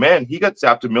 oh man, he got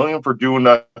zapped 1 million for doing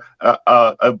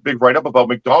a big write up about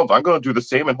McDonald's. I'm going to do the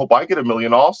same and hope I get 1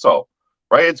 million also,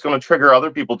 right? It's going to trigger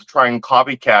other people to try and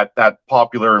copycat that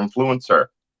popular influencer.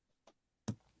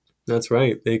 That's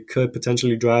right. They could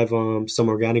potentially drive some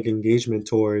organic engagement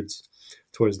towards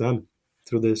them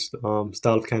through this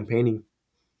style of campaigning.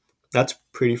 That's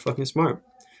pretty fucking smart.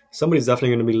 Somebody's definitely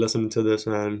going to be listening to this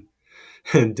and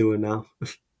and do it now.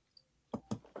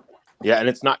 Yeah, and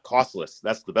it's not costless.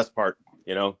 That's the best part.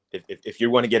 If you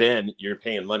want to get in, you're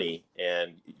paying money,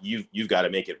 and you've got to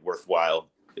make it worthwhile.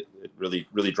 It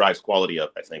really drives quality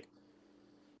up, I think.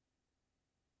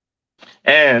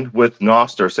 And with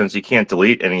Nostr, since you can't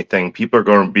delete anything, people are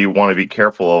going to want to be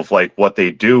careful of like what they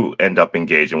do end up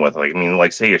engaging with. Like, I mean,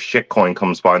 like say a shitcoin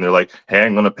comes by and they're like, "Hey,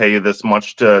 I'm going to pay you this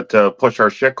much to push our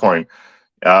shitcoin."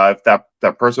 If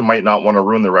that person might not want to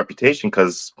ruin their reputation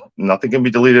because nothing can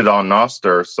be deleted on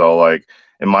Nostr. So, like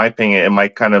in my opinion, it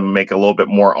might kind of make a little bit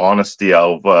more honesty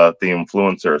out of the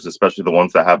influencers, especially the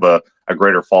ones that have a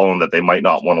greater following that they might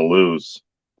not want to lose.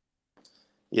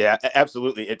 Yeah,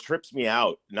 absolutely. It trips me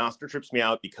out. Nostr trips me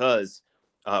out because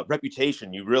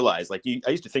reputation. You realize, like, I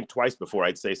used to think twice before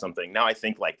I'd say something. Now I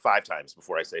think like 5 times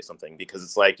before I say something, because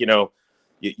it's like, that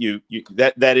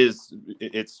is.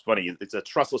 It's funny. It's a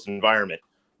trustless environment,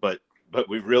 but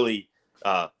we really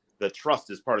the trust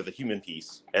is part of the human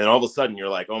piece, and all of a sudden you're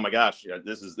like, oh my gosh,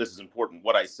 this is important.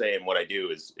 What I say and what I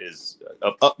do is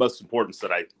of utmost importance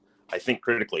that I think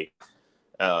critically,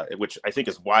 which I think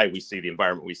is why we see the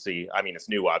environment we see. I mean, it's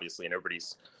new, obviously, and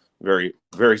everybody's very,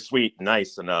 very sweet,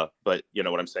 nice, and but you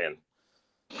know what I'm saying.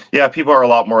 Yeah, people are a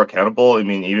lot more accountable. I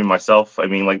mean, even myself. I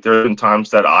mean, like there have been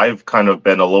times that I've kind of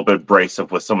been a little bit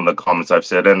abrasive with some of the comments I've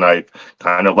said, and I've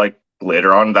kind of like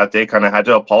later on that day kind of had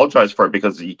to apologize for it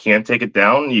because you can't take it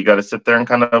down. You got to sit there and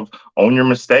kind of own your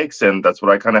mistakes, and that's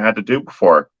what I kind of had to do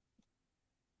before.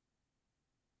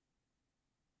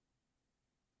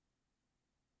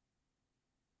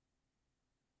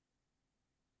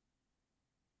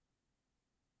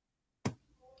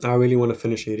 I really want to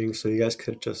finish eating, so you guys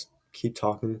could just keep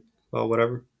talking about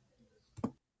whatever.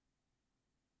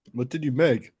 What did you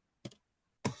make?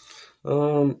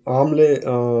 Omelet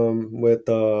with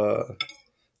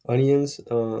onions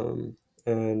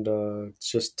and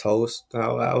it's just toast.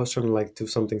 I was trying to like do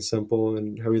something simple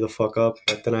and hurry the fuck up,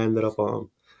 but then I ended up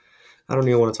I don't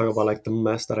even want to talk about like the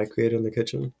mess that I created in the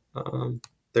kitchen.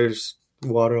 There's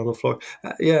water on the floor.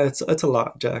 Yeah, it's a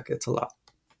lot, Jack. It's a lot.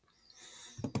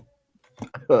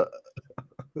 All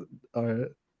right.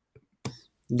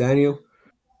 Daniel,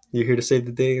 you're here to save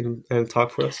the day and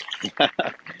talk for us.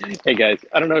 Hey guys,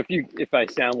 I don't know if I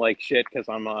sound like shit because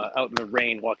I'm out in the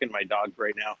rain walking my dog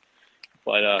right now,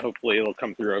 but hopefully it'll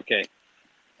come through okay.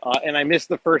 And I missed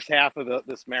the first half of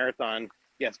this marathon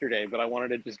yesterday, but I wanted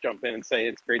to just jump in and say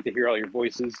it's great to hear all your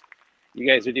voices. You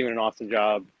guys are doing an awesome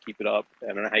job. Keep it up. I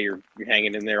don't know how you're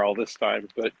hanging in there all this time,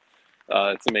 but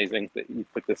it's amazing that you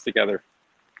put this together.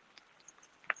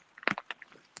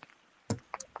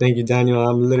 Thank you, Daniel.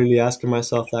 I'm literally asking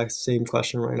myself that same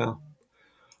question right now.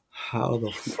 How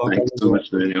the fuck? Thanks so much,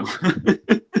 Daniel.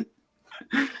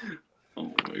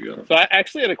 Oh my god. So I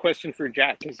actually had a question for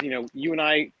Jack because you and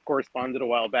I corresponded a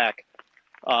while back,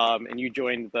 and you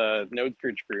joined the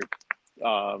Nostr group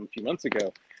a few months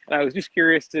ago, and I was just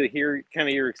curious to hear kind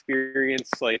of your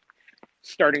experience, like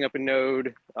starting up a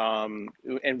node,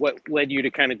 and what led you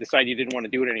to kind of decide you didn't want to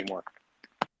do it anymore.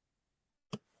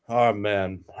 Oh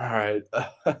man! All right,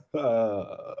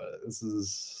 this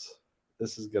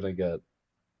is gonna get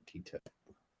detailed.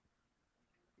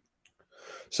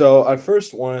 So I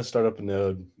first wanted to start up a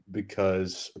node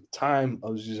because at the time I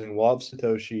was using Wob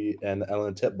Satoshi and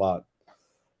Ellen Tipbot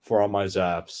for all my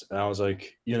zaps, and I was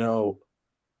like,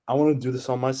 I want to do this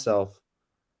on myself,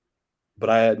 but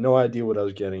I had no idea what I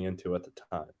was getting into at the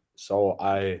time. So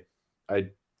I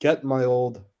get my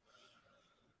old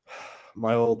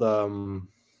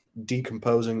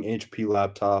decomposing HP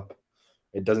laptop.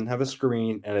 It doesn't have a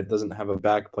screen and it doesn't have a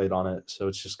backplate on it, so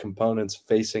it's just components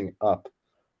facing up,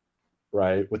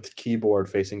 right, with the keyboard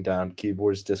facing down.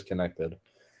 Keyboard's disconnected,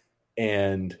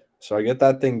 and so I get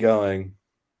that thing going,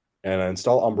 and I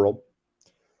install Umbrel,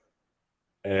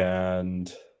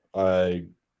 and I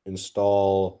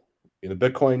install the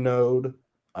Bitcoin node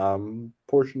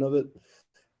portion of it,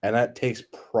 and that takes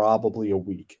probably a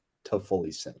week to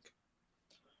fully sync,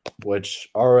 which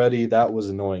already that was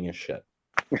annoying as shit.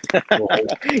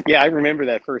 Yeah, I remember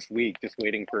that first week just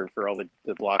waiting for all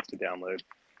the blocks to download.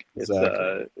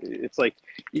 Exactly. It's like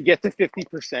you get to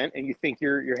 50% and you think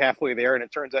you're halfway there, and it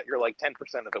turns out you're like 10%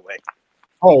 of the way.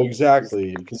 Oh,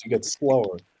 exactly, because you get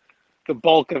slower. The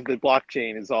bulk of the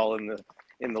blockchain is all in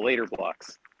the later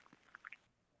blocks.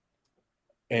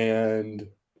 And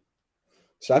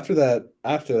so after that,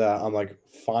 I'm like,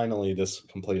 finally this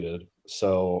completed.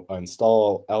 So I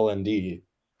install LND,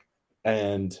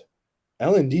 and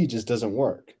LND just doesn't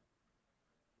work.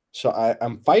 So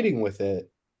I'm fighting with it,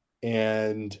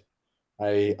 and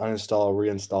I uninstall,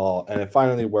 reinstall, and it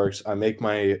finally works. I make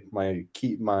my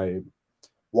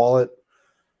wallet,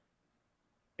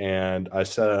 and I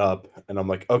set it up, and I'm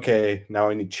like, okay, now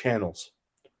I need channels,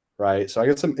 right? So I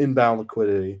get some inbound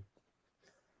liquidity,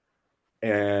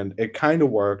 and it kind of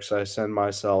works. I send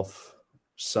myself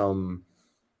some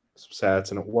sats,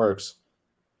 and it works,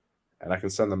 and I can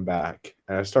send them back.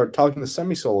 And I start talking to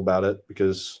Semisol about it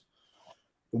because,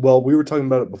 well, we were talking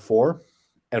about it before,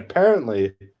 and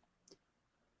apparently,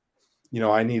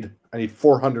 I need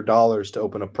 $400 to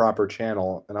open a proper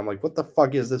channel, and I'm like, what the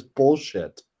fuck is this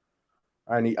bullshit?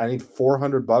 I need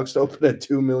 $400 to open a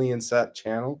 2 million sat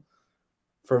channel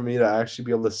for me to actually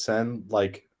be able to send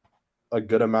like a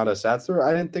good amount of sats through.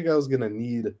 I didn't think I was gonna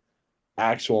need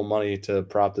actual money to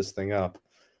prop this thing up,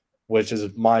 which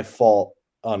is my fault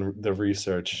on the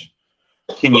research.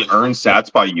 Can you earn sats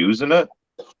by using it?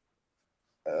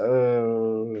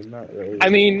 Not really. I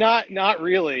mean, not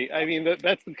really. I mean,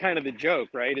 that's kind of the joke,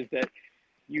 right? Is that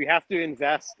you have to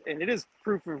invest, and it is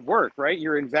proof of work, right?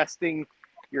 You're investing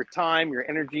your time, your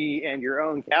energy, and your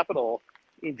own capital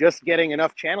in just getting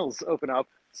enough channels open up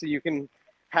so you can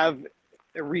have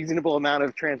a reasonable amount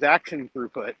of transaction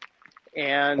throughput.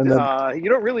 And And then you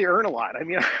don't really earn a lot. I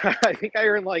mean, I think I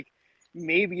earn like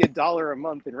maybe $1 a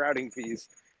month in routing fees,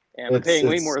 and I'm paying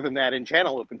way it's more than that in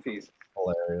channel open fees.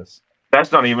 hilarious.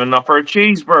 That's not even enough for a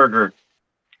cheeseburger.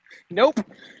 Nope.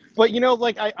 But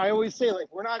like I always say, like,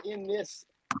 we're not in this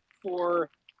for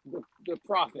the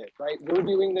profit, right? We're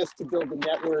doing this to build the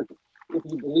network. If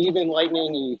you believe in Lightning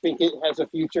and you think it has a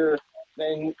future,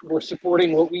 then we're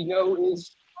supporting what we know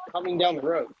is coming down the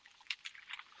road.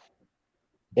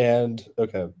 And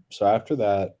okay, so after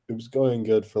that, it was going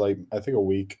good for like I think a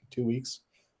week, 2 weeks,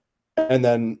 and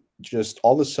then just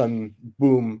all of a sudden,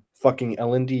 boom! Fucking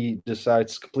LND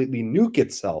decides to completely nuke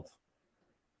itself,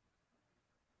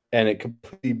 and it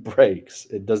completely breaks.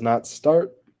 It does not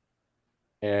start,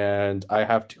 and I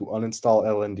have to uninstall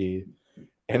LND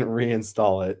and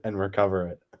reinstall it and recover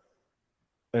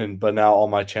it. But now all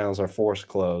my channels are force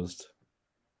closed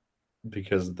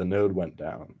because the node went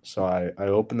down. So I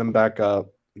open them back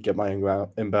up, get my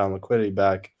inbound liquidity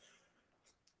back,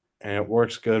 and it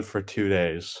works good for 2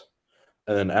 days.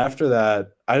 And then after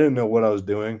that, I didn't know what I was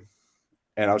doing,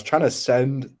 and I was trying to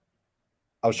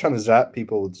zap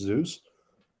people with Zeus,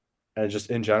 and just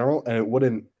in general, and it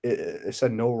wouldn't. It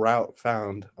said no route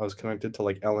found. I was connected to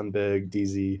like Ellen Big,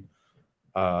 DZ.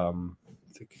 I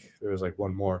think there was like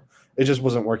one more. It just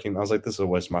wasn't working. I was like, this is a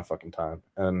waste of my fucking time,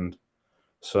 and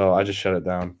so I just shut it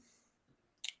down.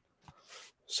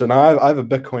 So now I have a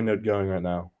Bitcoin node going right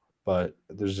now, but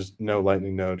there's just no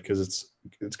Lightning node because it's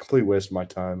a complete waste of my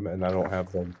time, and I don't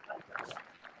have the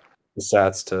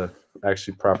sats to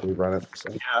actually properly run it.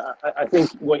 So. Yeah, I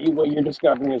think what you're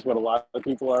discovering is what a lot of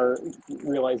people are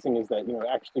realizing is that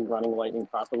actually running Lightning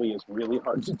properly is really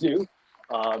hard to do,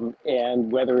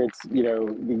 and whether it's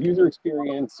the user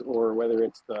experience or whether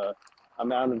it's the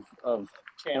amount of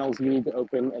channels you need to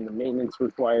open and the maintenance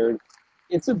required,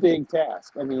 it's a big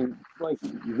task. I mean, like,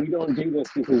 we don't do this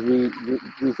because we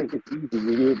think it's easy.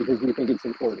 We do it because we think it's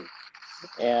important.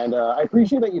 And I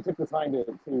appreciate that you took the time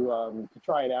to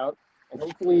try it out. And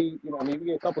hopefully,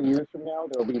 maybe a couple of years from now,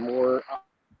 there'll be more.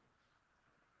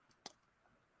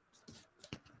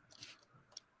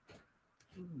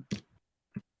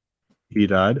 He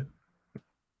died.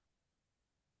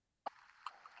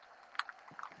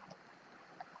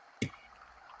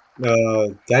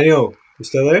 Daniel, you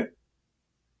still there?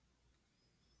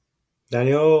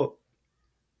 Daniel?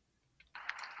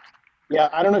 Yeah,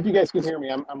 I don't know if you guys can hear me.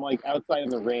 I'm like outside in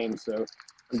the rain, so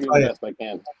I'm doing Oh, the yeah. best I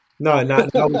can. No,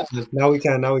 not now. Now we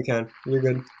can. Now we can. You're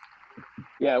good.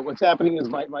 Yeah, what's happening is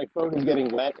my phone is getting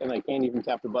wet and I can't even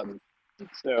tap the button.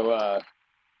 So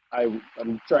I'm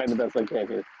trying the best I can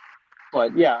here.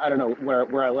 But yeah, I don't know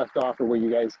where I left off or where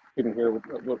you guys couldn't hear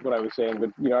what I was saying.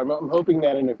 But I'm hoping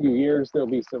that in a few years there'll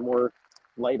be some more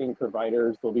Lightning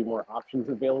providers. There'll be more options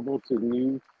available to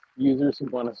new users who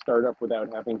want to start up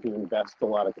without having to invest a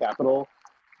lot of capital.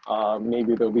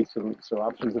 Maybe there'll be some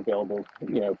options available,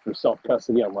 for self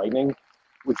custody on Lightning,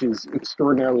 which is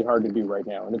extraordinarily hard to do right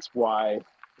now, and it's why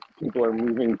people are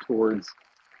moving towards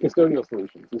custodial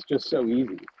solutions. It's just so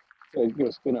easy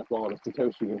to spin up wallet of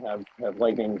Satoshi and have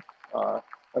Lightning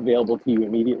available to you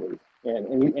immediately.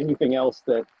 And anything else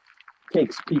that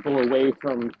takes people away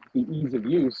from the ease of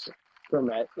use, from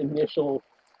that initial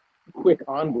quick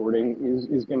onboarding,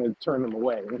 is going to turn them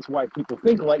away. And it's why people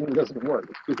think Lightning doesn't work.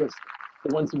 It's because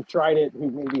the ones who've tried it,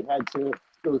 who maybe had to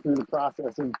go through the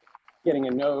process of getting a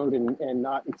node and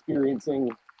not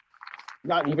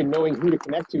even knowing who to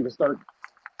connect to start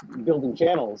building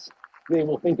channels, they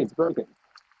will think it's broken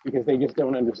because they just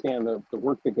don't understand the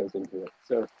work that goes into it.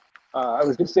 So I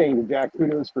was just saying to Jack,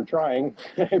 kudos for trying.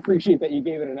 I appreciate that you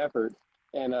gave it an effort,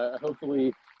 and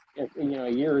hopefully, if, a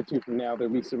year or two from now,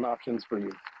 there'll be some options for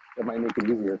you that might make it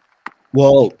easier.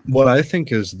 Well, what I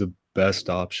think is the best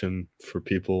option for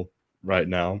people right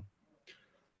now,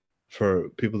 for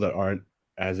people that aren't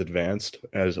as advanced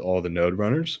as all the node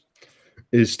runners,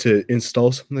 is to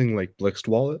install something like Blixt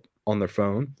Wallet on their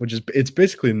phone, it's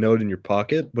basically a node in your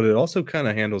pocket, but it also kind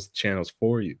of handles the channels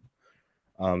for you.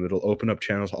 It'll open up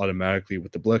channels automatically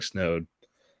with the Blixt node,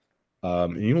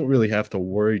 and you don't really have to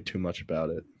worry too much about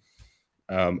it.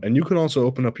 And you can also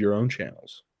open up your own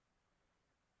channels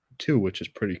too, which is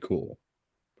pretty cool.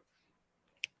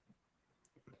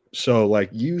 So, like,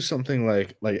 use something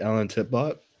like Ellen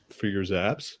Tipbot for your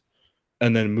zaps,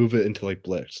 and then move it into like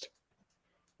Blixt,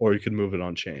 or you could move it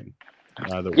on chain.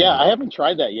 Yeah, I haven't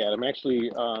tried that yet. I'm actually,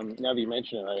 now that you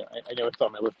mention it, I know it's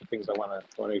on my list of things I want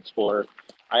to explore.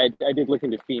 I did look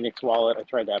into Phoenix Wallet. I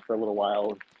tried that for a little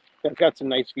while. It's got some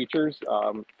nice features.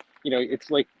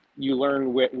 it's like you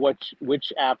learn which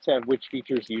apps have which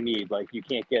features you need. Like you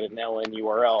can't get an LN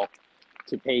URL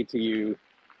to pay to you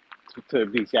to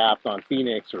these apps on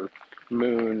Phoenix or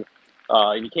Moon.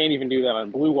 You can't even do that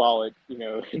on Blue Wallet,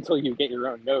 until you get your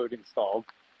own node installed.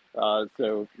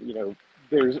 So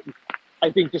there's, I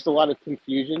think, just a lot of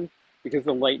confusion because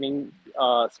the Lightning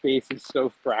space is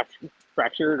so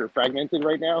fractured or fragmented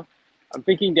right now. I'm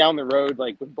thinking down the road,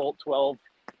 like when Bolt 12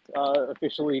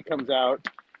 officially comes out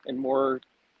and more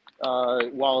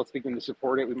wallets begin to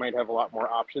support it, we might have a lot more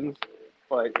options.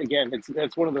 But again,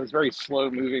 it's one of those very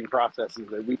slow moving processes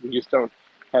that we just don't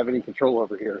have any control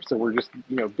over here. So we're just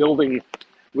building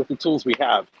with the tools we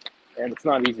have, and it's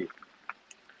not easy.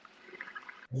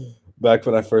 Back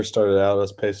when I first started out, I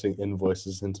was pasting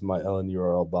invoices into my LN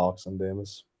URL box on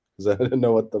Damus because I didn't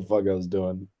know what the fuck I was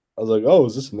doing. I was like, "Oh,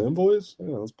 is this an invoice?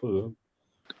 Yeah, let's put it in."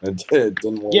 It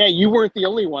didn't work. Yeah, you weren't the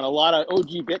only one. A lot of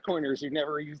OG Bitcoiners who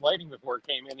never used Lightning before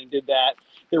came in and did that.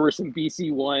 There were some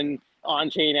BC1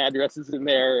 on-chain addresses in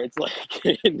there. It's like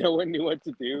no one knew what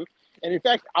to do. And in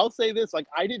fact, I'll say this, like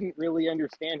I didn't really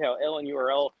understand how LN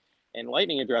URL and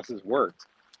Lightning addresses worked.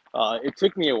 It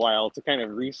took me a while to kind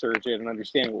of research it and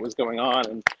understand what was going on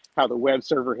and how the web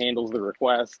server handles the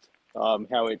request,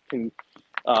 how it can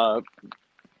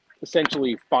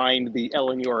essentially find the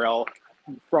LN URL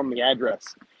from the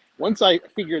address. Once I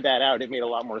figured that out, it made a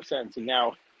lot more sense. And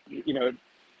now,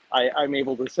 I'm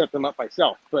able to set them up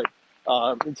myself. But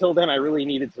until then, I really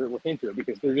needed to look into it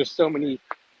because there's just so many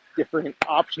different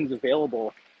options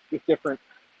available with different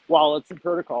wallets and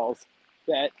protocols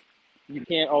that you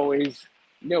can't always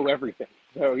know everything.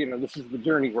 So, this is the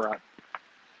journey we're on.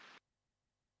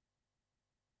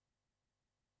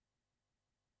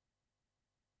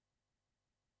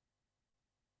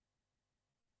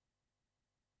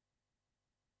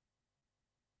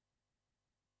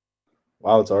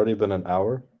 Wow, it's already been an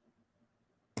hour.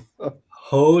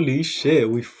 Holy shit,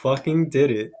 we fucking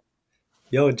did it.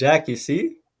 Yo, Jack, you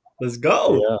see? Let's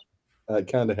go. Yeah,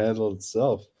 that kind of handled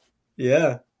itself.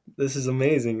 Yeah, this is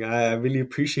amazing. I really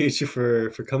appreciate you for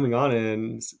coming on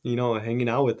and hanging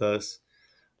out with us.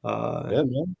 Yeah,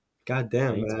 man. God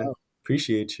damn, man. Anytime.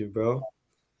 Appreciate you, bro.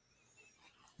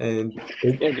 And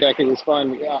Yeah, Jack, it was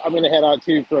fun. I'm going to head out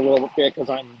too for a little bit because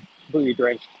I'm completely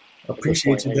drenched at this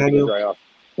appreciate point. you, I need to Daniel. dry off.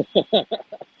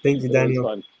 Thank you, It was Daniel.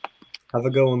 fun. Have a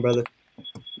good one, brother.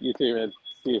 You too, man.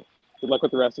 See you. Good luck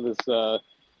with the rest of this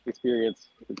experience.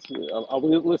 I'll be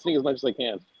listening as much as I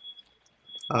can.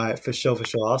 All right, for sure, for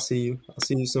sure. I'll see you. I'll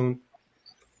see you soon.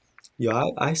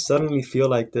 Yo, I suddenly feel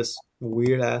like this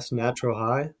weird ass natural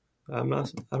high. I don't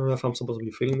know if I'm supposed to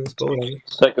be feeling this, but whatever.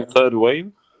 Second, third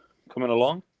wave coming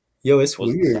along. Yo, it's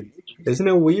Was weird. Isn't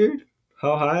it weird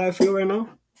how high I feel right now?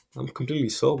 I'm completely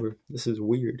sober. This is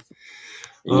weird.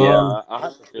 Yeah, I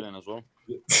had the feeling as well.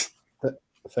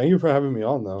 Thank you for having me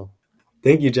on, though.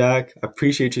 Thank you, Jack. I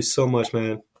appreciate you so much,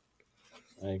 man.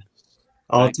 Thanks.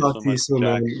 I'll Thank you talk so to you much, soon,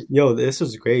 Jack. man. Yo, this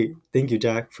was great. Thank you,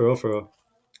 Jack. For real, for real.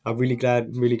 I'm really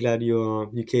glad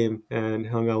you came and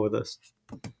hung out with us.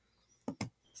 You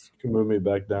can move me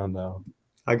back down now.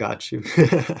 I got you.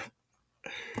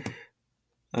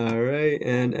 All right,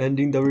 and ending the